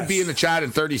 No, he would be in the chat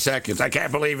in 30 seconds. I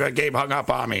can't believe Gabe hung up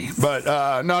on me.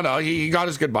 But, no, he got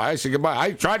his goodbye. I said goodbye.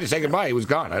 I tried to say goodbye. He was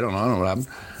gone. I don't know what happened.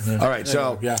 All right,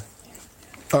 so. Yeah.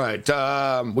 All right,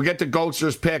 we get to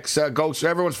Goatster's picks. Goatster,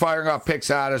 everyone's firing off picks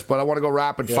at us, but I want to go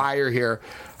rapid fire here.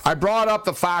 I brought up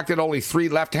the fact that only 3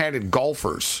 left-handed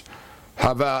golfers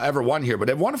have ever won here, but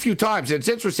they've won a few times. It's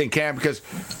interesting, Cam, because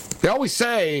they always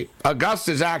say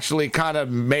Augusta's actually kind of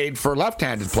made for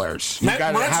left-handed players. You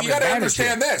got to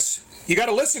understand this. You got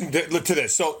to listen to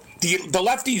this. So the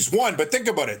lefties won, but think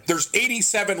about it. There's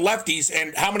 87 lefties,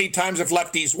 and how many times have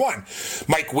lefties won?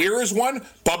 Mike Weir has won.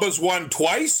 Bubba's won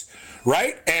twice.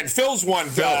 Right? And Phil's won,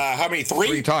 how many? 3?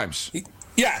 3 times.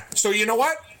 Yeah. So you know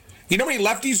what? You know how many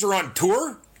lefties are on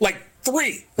tour? Like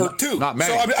 3 or 2. Not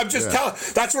many. So I'm just telling.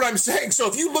 That's what I'm saying. So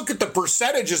if you look at the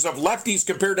percentages of lefties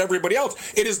compared to everybody else,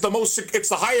 it's the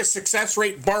highest success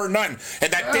rate bar none.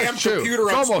 And that damn computer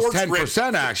it's on almost Sports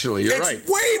 10%, actually. You're right. It's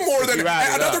way more than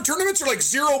other tournaments are like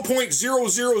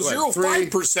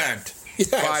 0.0005%. Yes.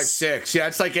 5, 6. Yeah,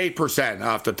 it's like 8%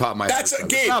 off the top of my head. That's a game.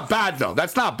 That's not bad, though.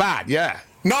 That's not bad. Yeah.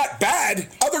 Not bad.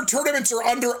 Other tournaments are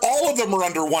all of them are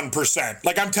under 1%.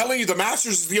 Like I'm telling you, the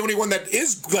Masters is the only one that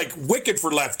is like wicked for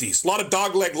lefties. A lot of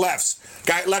dogleg lefts.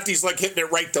 Lefties like hitting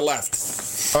it right to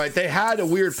left. All right, they had a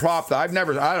weird prop that I've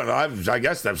never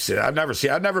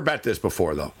bet this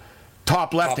before, though.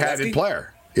 Top left-handed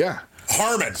player. Yeah.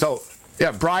 Harmon. So,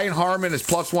 yeah, Brian Harmon is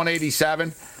plus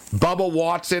 187. Bubba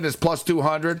Watson is plus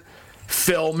 200.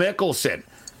 Phil Mickelson.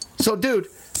 So, dude,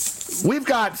 we've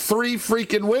got 3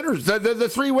 freaking winners. The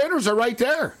 3 winners are right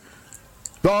there.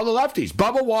 All the lefties.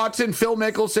 Bubba Watson, Phil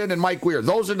Mickelson, and Mike Weir.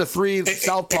 Those are the 3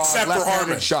 southpaw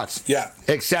left-handed shots. Yeah.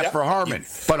 Except for Harmon.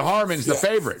 But Harmon's the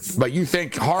favorite. But you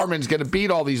think Harmon's going to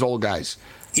beat all these old guys.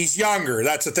 He's younger.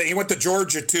 That's the thing. He went to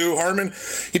Georgia, too. Harmon.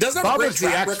 He doesn't have a great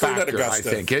track record at Augusta.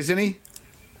 I think, isn't he?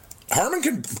 Harmon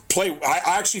can play.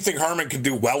 I actually think Harmon can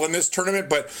do well in this tournament,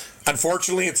 but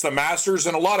unfortunately, it's the Masters,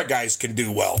 and a lot of guys can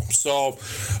do well. So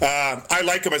I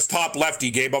like him as top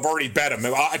lefty, Gabe. I've already bet him.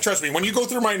 Trust me, when you go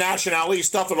through my nationality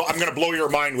stuff, I'm going to blow your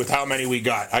mind with how many we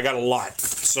got. I got a lot.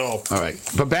 So all right,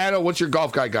 Babano, what's your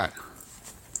golf guy got?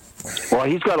 Well,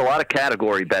 he's got a lot of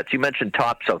category bets. You mentioned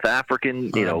top South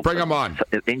African, bring him on.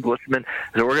 Englishman.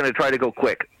 So we're going to try to go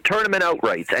quick. Tournament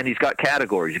outrights, and he's got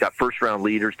categories. He's got first-round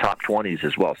leaders, top 20s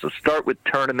as well. So start with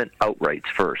tournament outrights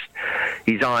first.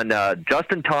 He's on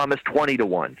Justin Thomas,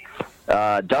 20-1.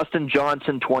 Dustin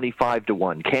Johnson,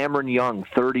 25-1. Cameron Young,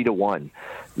 30-1.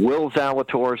 Will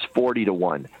Zalatoris,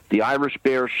 40-1. The Irish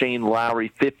Bear, Shane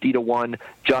Lowry, 50-1.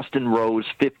 Justin Rose,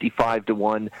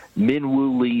 55-1.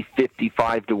 Min-Woo Lee,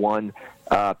 55-1.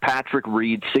 Patrick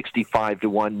Reed,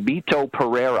 65-1. Mito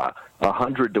Pereira,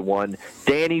 100-1.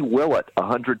 Danny Willett,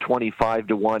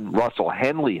 125-1. Russell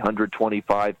Henley,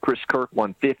 125. Chris Kirk,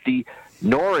 150.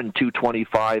 Noren,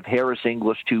 225. Harris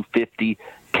English, 250.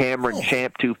 Cameron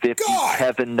Champ, 250.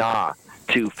 Kevin Na,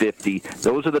 250.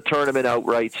 Those are the tournament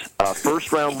outrights.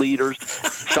 First round leaders: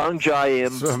 Sung Jae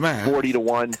Im,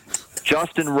 40-1.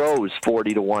 Justin Rose,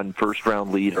 40-1, first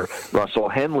round leader. Russell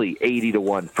Henley,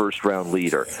 80-1, first round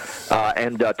leader.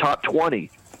 And top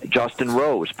 20: Justin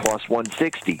Rose, plus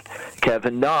 160.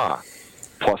 Kevin Na,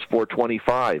 plus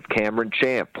 425. Cameron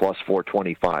Champ, plus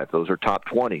 425. Those are top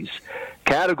 20s.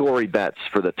 Category bets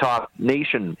for the top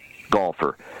nation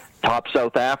golfer: top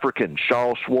South African,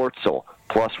 Charles Schwartzel,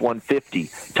 plus 150.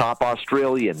 Top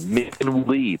Australian, Min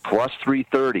Lee, plus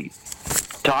 330.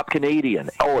 Top Canadian,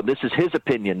 and this is his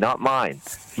opinion, not mine,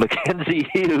 Mackenzie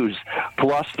Hughes,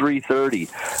 plus 330.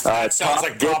 That sounds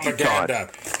like propaganda.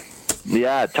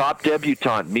 Yeah, top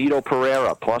debutante, Mito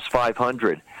Pereira, plus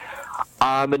 500.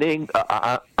 I'm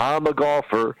a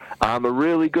golfer. I'm a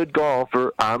really good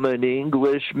golfer. I'm an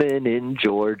Englishman in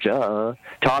Georgia.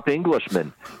 Top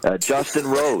Englishman, Justin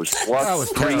Rose,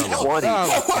 plus 320.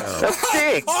 That's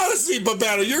big. Honestly,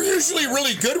 Babetta, you're usually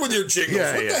really good with your jingles.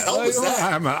 What the hell was that?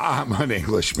 I'm an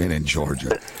Englishman in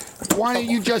Georgia. Why don't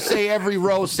you just say every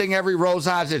rose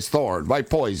has its thorn by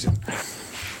Poison?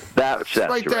 That's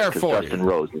right there for you. Justin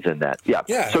Rose is in that.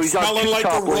 Yeah. So he's smelling like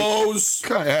a rose.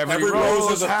 Every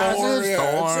rose has a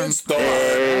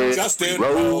thorn. Justin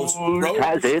Rose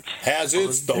has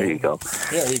its thorn. There you go.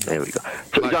 There we go.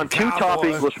 So he's on two top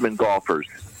Englishman golfers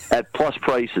at plus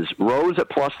prices. Rose at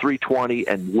plus 320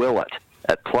 and Willett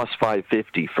at plus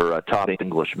 550 for a top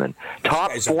Englishman.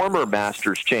 Top former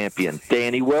Masters champion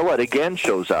Danny Willett again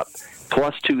shows up,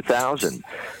 plus 2,000.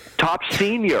 Top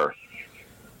senior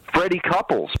Freddie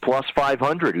Couples, plus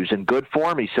 500, who's in good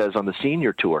form, he says, on the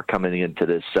senior tour coming into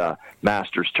this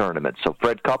Masters tournament. So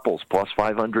Fred Couples, plus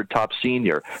 500, top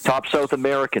senior. Top South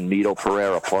American, Mito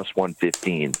Pereira, plus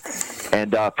 115.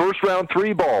 And first round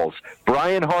three balls,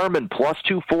 Brian Harmon, plus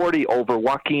 240 over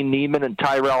Joaquin Niemann and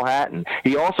Tyrell Hatton.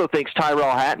 He also thinks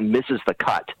Tyrell Hatton misses the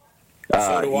cut. He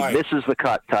misses the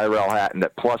cut, Tyrell Hatton,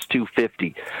 at plus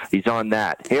 250. He's on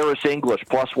that. Harris English,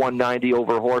 plus 190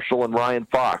 over Horschel and Ryan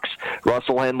Fox.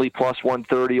 Russell Henley, plus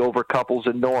 130 over Couples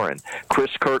and Noren.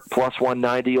 Chris Kirk, plus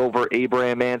 190 over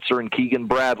Abraham Answer and Keegan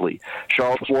Bradley.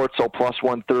 Charles Schwartzel, plus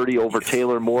 130 over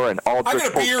Taylor Moore and Aldrich I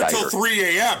got to be here till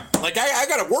 3 a.m. Like, I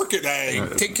got to work it.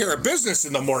 Take care of business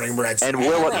in the morning, Reds. And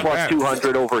Willett, plus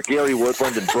 200 over Gary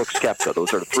Woodland and Brooks Koepka.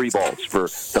 Those are the three balls for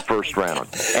the first round.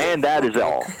 And that is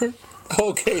all.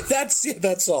 Okay,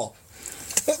 that's all.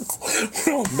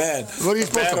 Oh, man. What are you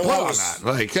supposed to put on that?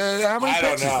 Like, how many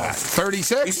picks is that?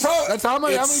 36? That's how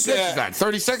many picks is that?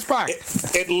 36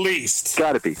 bucks? At least.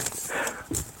 Got to be.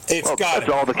 That's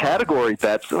all the category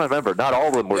bets. Remember, not all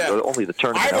of them were only the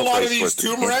tournament. I have a lot of these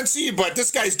too, Morency, but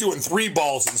this guy's doing three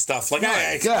balls and stuff. Like,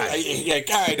 I know.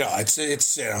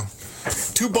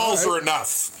 It's two balls are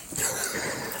enough.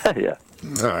 Yeah.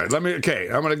 All right, I'm going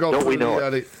to go through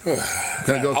the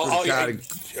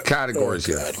categories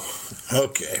here.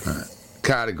 Okay. Right.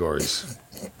 Categories.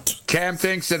 Cam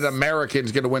thinks that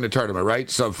American's going to win the tournament, right?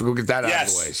 So we'll get that out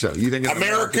of the way. So you think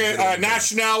American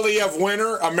nationality of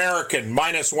winner, American,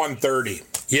 minus 130.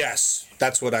 Yes,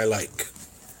 that's what I like.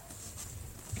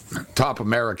 Top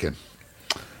American.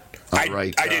 All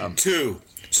right. I did two.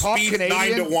 Top Speed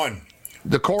Canadian, 9-1.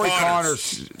 The Corey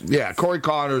Connors. Yeah, Corey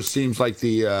Connors seems like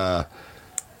the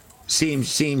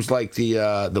seems like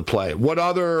the play. What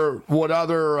other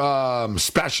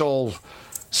specials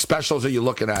are you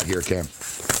looking at here, Cam?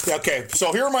 Okay,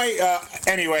 so here are my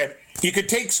anyway. You could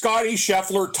take Scotty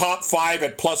Scheffler top 5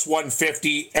 at plus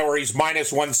 150, or he's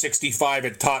minus 165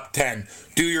 at top 10.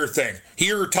 Do your thing.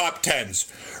 Here are top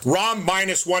 10s. Rahm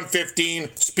minus 115,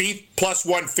 Spieth plus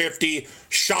 150,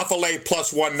 Schauffele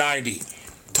plus 190.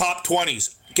 Top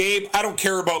 20s. Gabe, I don't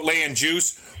care about laying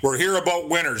juice. We're here about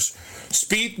winners.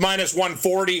 Spieth minus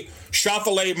 140,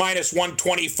 Schauffele minus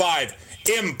 125,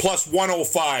 Im plus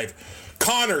 105,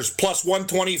 Connors plus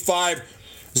 125,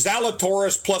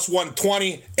 Zalatoris plus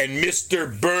 120, and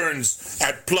Mr. Burns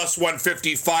at plus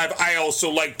 155. I also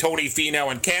like Tony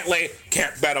Finau and Cantlay.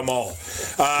 Can't bet them all.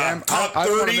 Cam, top 30s. I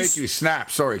don't want to make you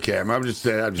snap. Sorry, Cam. I'm just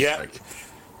like...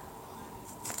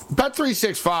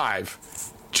 Bet365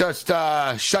 just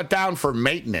shut down for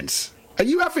maintenance. Are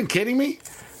you effing kidding me?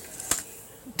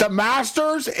 The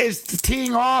Masters is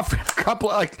teeing off a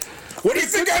couple of, what do you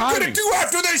think I'm going to do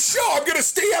after this show? I'm going to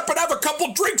stay up and have a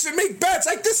couple drinks and make bets.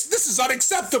 This is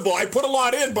unacceptable. I put a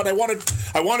lot in, but I want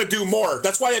to do more.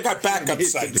 That's why I got backup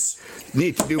sites.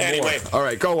 Need to do more. All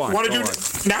right, go on. Want to do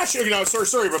national?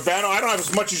 Sorry, Babano. I don't have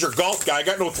as much as your golf guy. I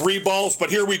got no 3 balls, but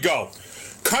here we go.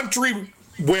 Country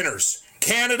winners: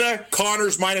 Canada,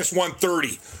 Connors minus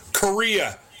 130.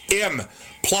 Korea, M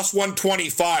plus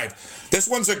 125. This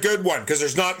one's a good one because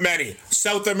there's not many.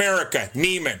 South America,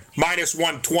 Neiman, minus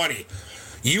 120.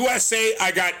 USA,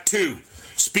 I got 2.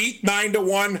 Spieth,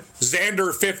 9-1.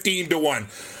 Xander, 15-1.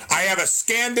 I have a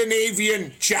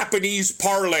Scandinavian Japanese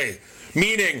parlay,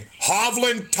 meaning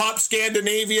Hovland, top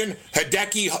Scandinavian,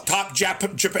 Hideki, top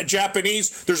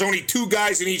Japanese. There's only 2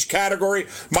 guys in each category,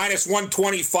 minus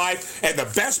 125. And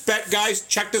the best bet, guys,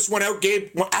 check this one out, Gabe,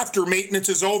 after maintenance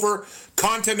is over.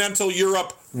 Continental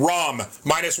Europe, Rom,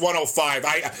 minus 105.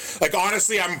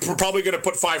 Honestly, I'm probably going to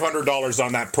put $500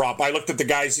 on that prop. I looked at the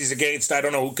guys he's against. I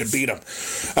don't know who could beat him.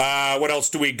 What else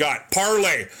do we got?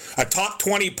 Parlay, a top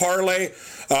 20 parlay.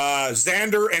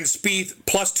 Xander and Spieth,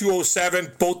 plus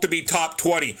 207, both to be top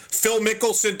 20. Phil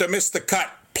Mickelson to miss the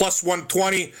cut, plus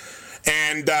 120.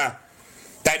 And that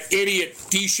idiot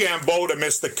DeChambeau to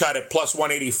miss the cut at plus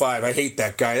 185. I hate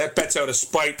that guy. That bet's out of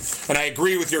spite. And I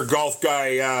agree with your golf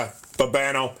guy,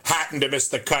 Babano. Hatton to miss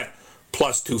the cut,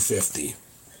 plus 250.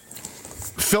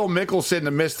 Phil Mickelson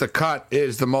to miss the cut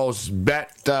is the most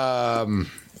bet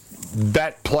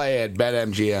play at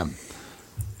BetMGM.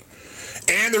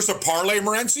 And there's a parlay,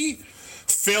 Morency.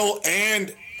 Phil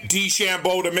and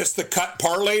DeChambeau to miss the cut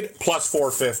parlayed, plus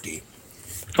 450.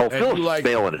 Oh, Phil's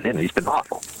bailing it in. He's been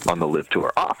awful on the LIV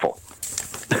Tour. Awful.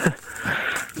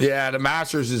 Yeah, the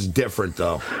Masters is different,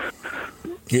 though.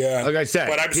 Yeah. Like I said.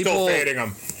 But I'm still fading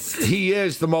him. He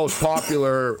is the most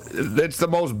popular. It's the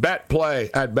most bet play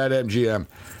at BetMGM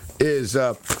is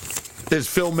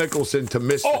Phil Mickelson to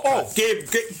miss the cut. Gabe.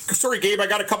 Sorry, Gabe. I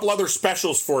got a couple other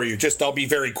specials for you. I'll be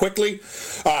very quickly.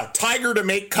 Tiger to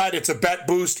make cut. It's a bet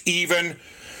boost even.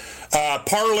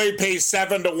 Parlay pays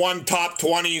 7-1 top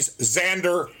 20s.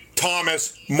 Xander,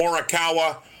 Thomas,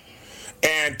 Morikawa,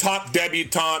 and top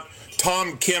debutante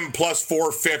Tom Kim plus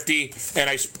 450, and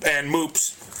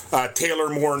Moops Taylor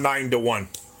Moore 9-1.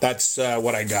 That's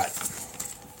what I got.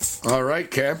 All right,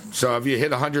 Cam. So have you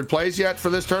hit 100 plays yet for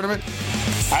this tournament?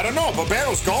 I don't know.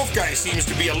 Babano's golf guy seems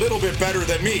to be a little bit better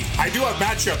than me. I do have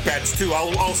matchup bets too.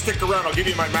 I'll stick around. I'll give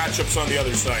you my matchups on the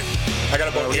other side. I got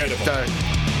about 8 of them.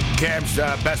 Cam's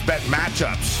best bet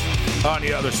matchups on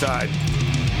the other side.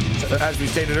 As we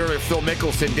stated earlier, Phil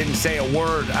Mickelson didn't say a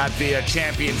word at the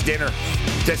Champions Dinner.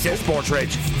 This is Sports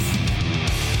Rage.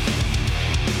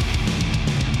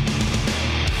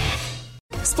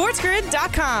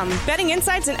 SportsGrid.com. Betting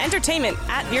insights and entertainment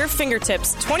at your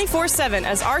fingertips 24/7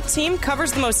 as our team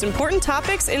covers the most important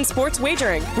topics in sports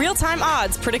wagering. Real-time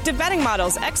odds, predictive betting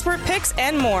models, expert picks,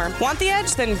 and more. Want the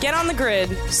edge? Then get on the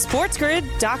grid.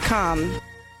 SportsGrid.com.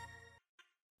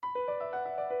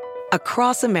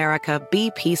 Across America,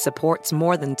 BP supports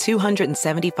more than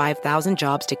 275,000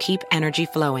 jobs to keep energy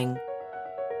flowing.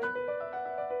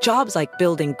 Jobs like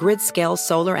building grid-scale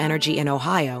solar energy in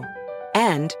Ohio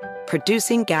and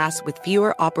producing gas with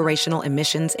fewer operational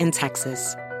emissions in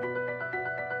Texas.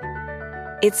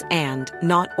 It's and,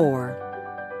 not or.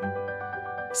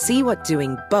 See what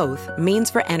doing both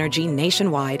means for energy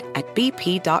nationwide at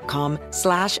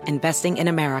bp.com/investing in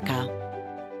America.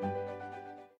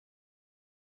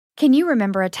 Can you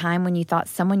remember a time when you thought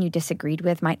someone you disagreed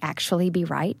with might actually be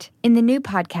right? In the new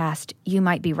podcast, You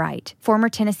Might Be Right, former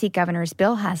Tennessee Governors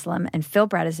Bill Haslam and Phil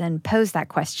Bredesen pose that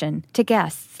question to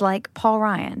guests like Paul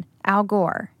Ryan, Al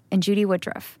Gore, and Judy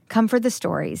Woodruff. Come for the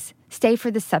stories, stay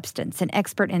for the substance and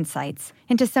expert insights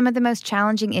into some of the most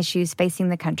challenging issues facing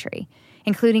the country,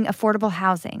 including affordable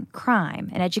housing, crime,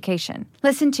 and education.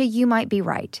 Listen to You Might Be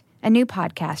Right, a new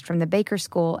podcast from the Baker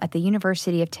School at the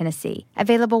University of Tennessee,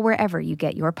 available wherever you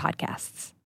get your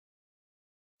podcasts.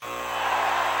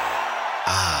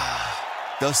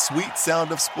 The sweet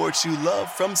sound of sports you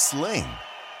love from Sling.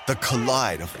 The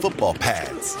collide of football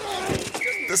pads.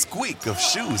 The squeak of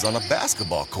shoes on a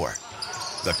basketball court.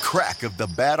 The crack of the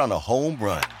bat on a home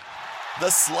run.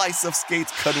 The slice of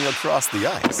skates cutting across the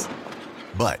ice.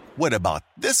 But what about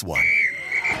this one?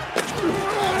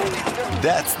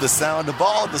 That's the sound of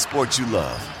all the sports you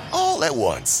love, all all at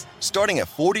once. Starting at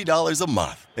 $40 a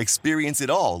month. Experience it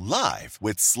all live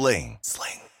with Sling.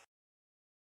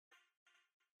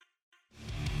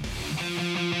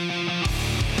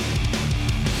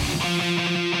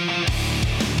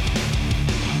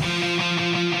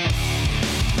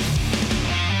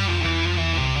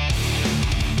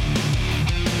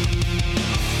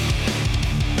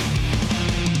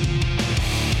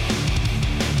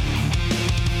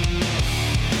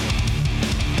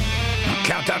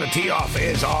 Countdown to tee-off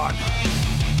is on.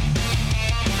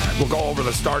 We'll go over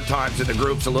the start times in the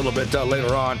groups a little bit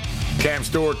later on. Cam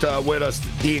Stewart with us,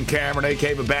 Ian Cameron,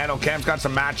 A.K. Babano. Cam's got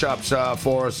some matchups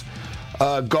for us.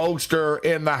 Goldster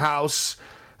in the house.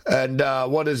 And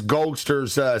what is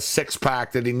Goldster's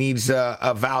six-pack that he needs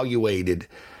evaluated?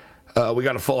 We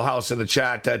got a full house in the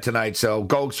chat tonight. So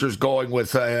Goldster's going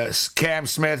with Cam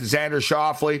Smith, Xander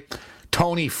Schauffele,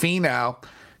 Tony Finau,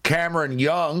 Cameron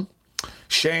Young,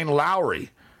 Shane Lowry.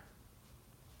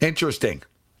 Interesting.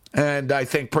 And I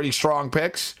think pretty strong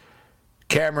picks.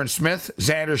 Cameron Smith,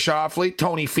 Xander Schauffele,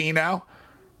 Tony Finau,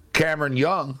 Cameron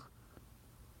Young,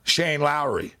 Shane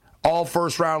Lowry. All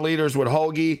first-round leaders with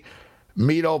Hoagie,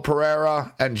 Mito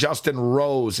Pereira, and Justin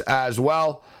Rose as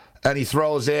well. And he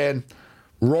throws in,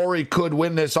 Rory could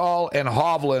win this all, and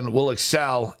Hovland will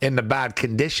excel in the bad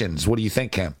conditions. What do you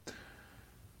think, Cam?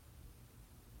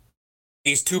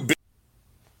 He's too big.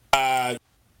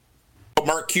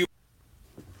 Mark Cuban.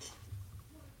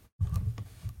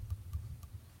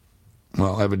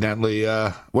 Well, evidently,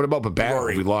 what about Babano?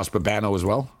 Rory. We lost Babano as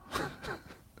well?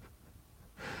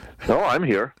 No, I'm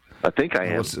here. I think I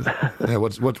am. What's up,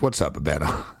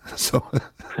 Babano? So,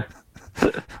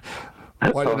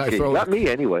 why didn't I throw? Not me,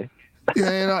 anyway.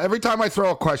 Yeah, every time I throw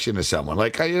a question to someone,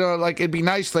 it'd be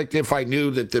nice, if I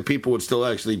knew that the people would still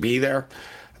actually be there.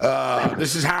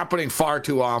 This is happening far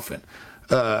too often,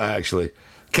 actually.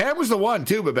 Cam was the one,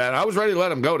 too, Babano. I was ready to let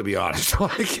him go, to be honest. You know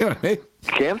what I mean?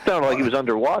 Cam sounded like he was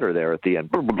underwater there at the end.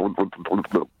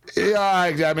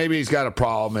 Yeah, maybe he's got a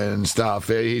problem and stuff.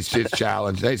 He's just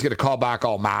challenged. He's going to call back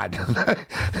all mad. You know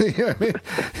what I mean?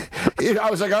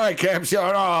 I was like, all right, Cam,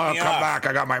 I'll come back.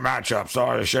 I got my matchup.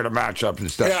 Sorry, I shared a matchup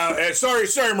and stuff. Yeah, sorry,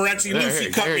 Morency.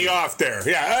 Lucy cut me off there.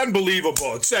 Yeah,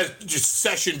 unbelievable. It says just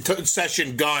session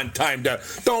gone, time done.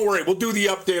 Don't worry, we'll do the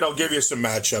update. I'll give you some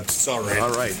matchups. It's all right.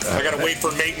 All right. I got to wait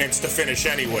for maintenance to finish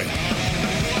anyway.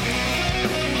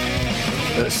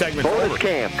 Segment Bonus forward.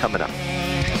 Cam coming up.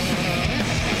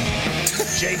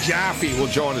 Jay Jaffe will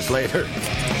join us later.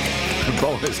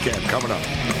 Bonus Cam coming up.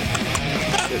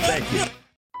 Thank you.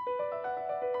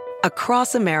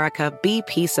 Across America,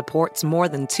 BP supports more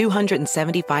than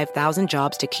 275,000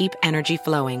 jobs to keep energy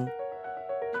flowing.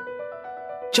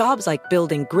 Jobs like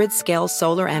building grid-scale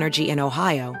solar energy in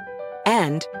Ohio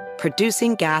and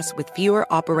producing gas with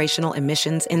fewer operational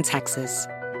emissions in Texas.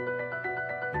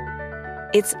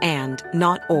 It's and,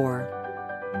 not or.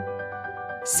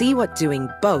 See what doing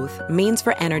both means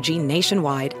for energy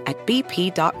nationwide at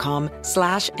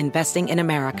bp.com/investing in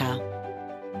America.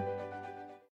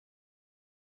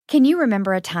 Can you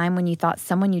remember a time when you thought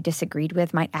someone you disagreed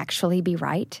with might actually be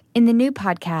right? In the new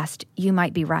podcast, You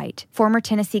Might Be Right, former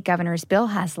Tennessee Governors Bill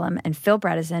Haslam and Phil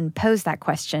Bredesen pose that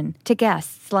question to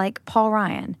guests like Paul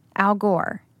Ryan, Al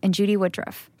Gore, and Judy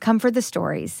Woodruff. Come for the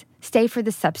stories, stay for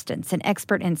the substance and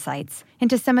expert insights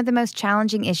into some of the most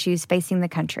challenging issues facing the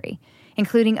country,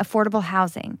 including affordable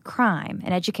housing, crime,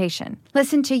 and education.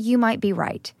 Listen to You Might Be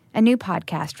Right, a new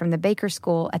podcast from the Baker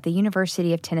School at the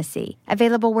University of Tennessee,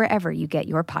 available wherever you get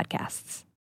your podcasts.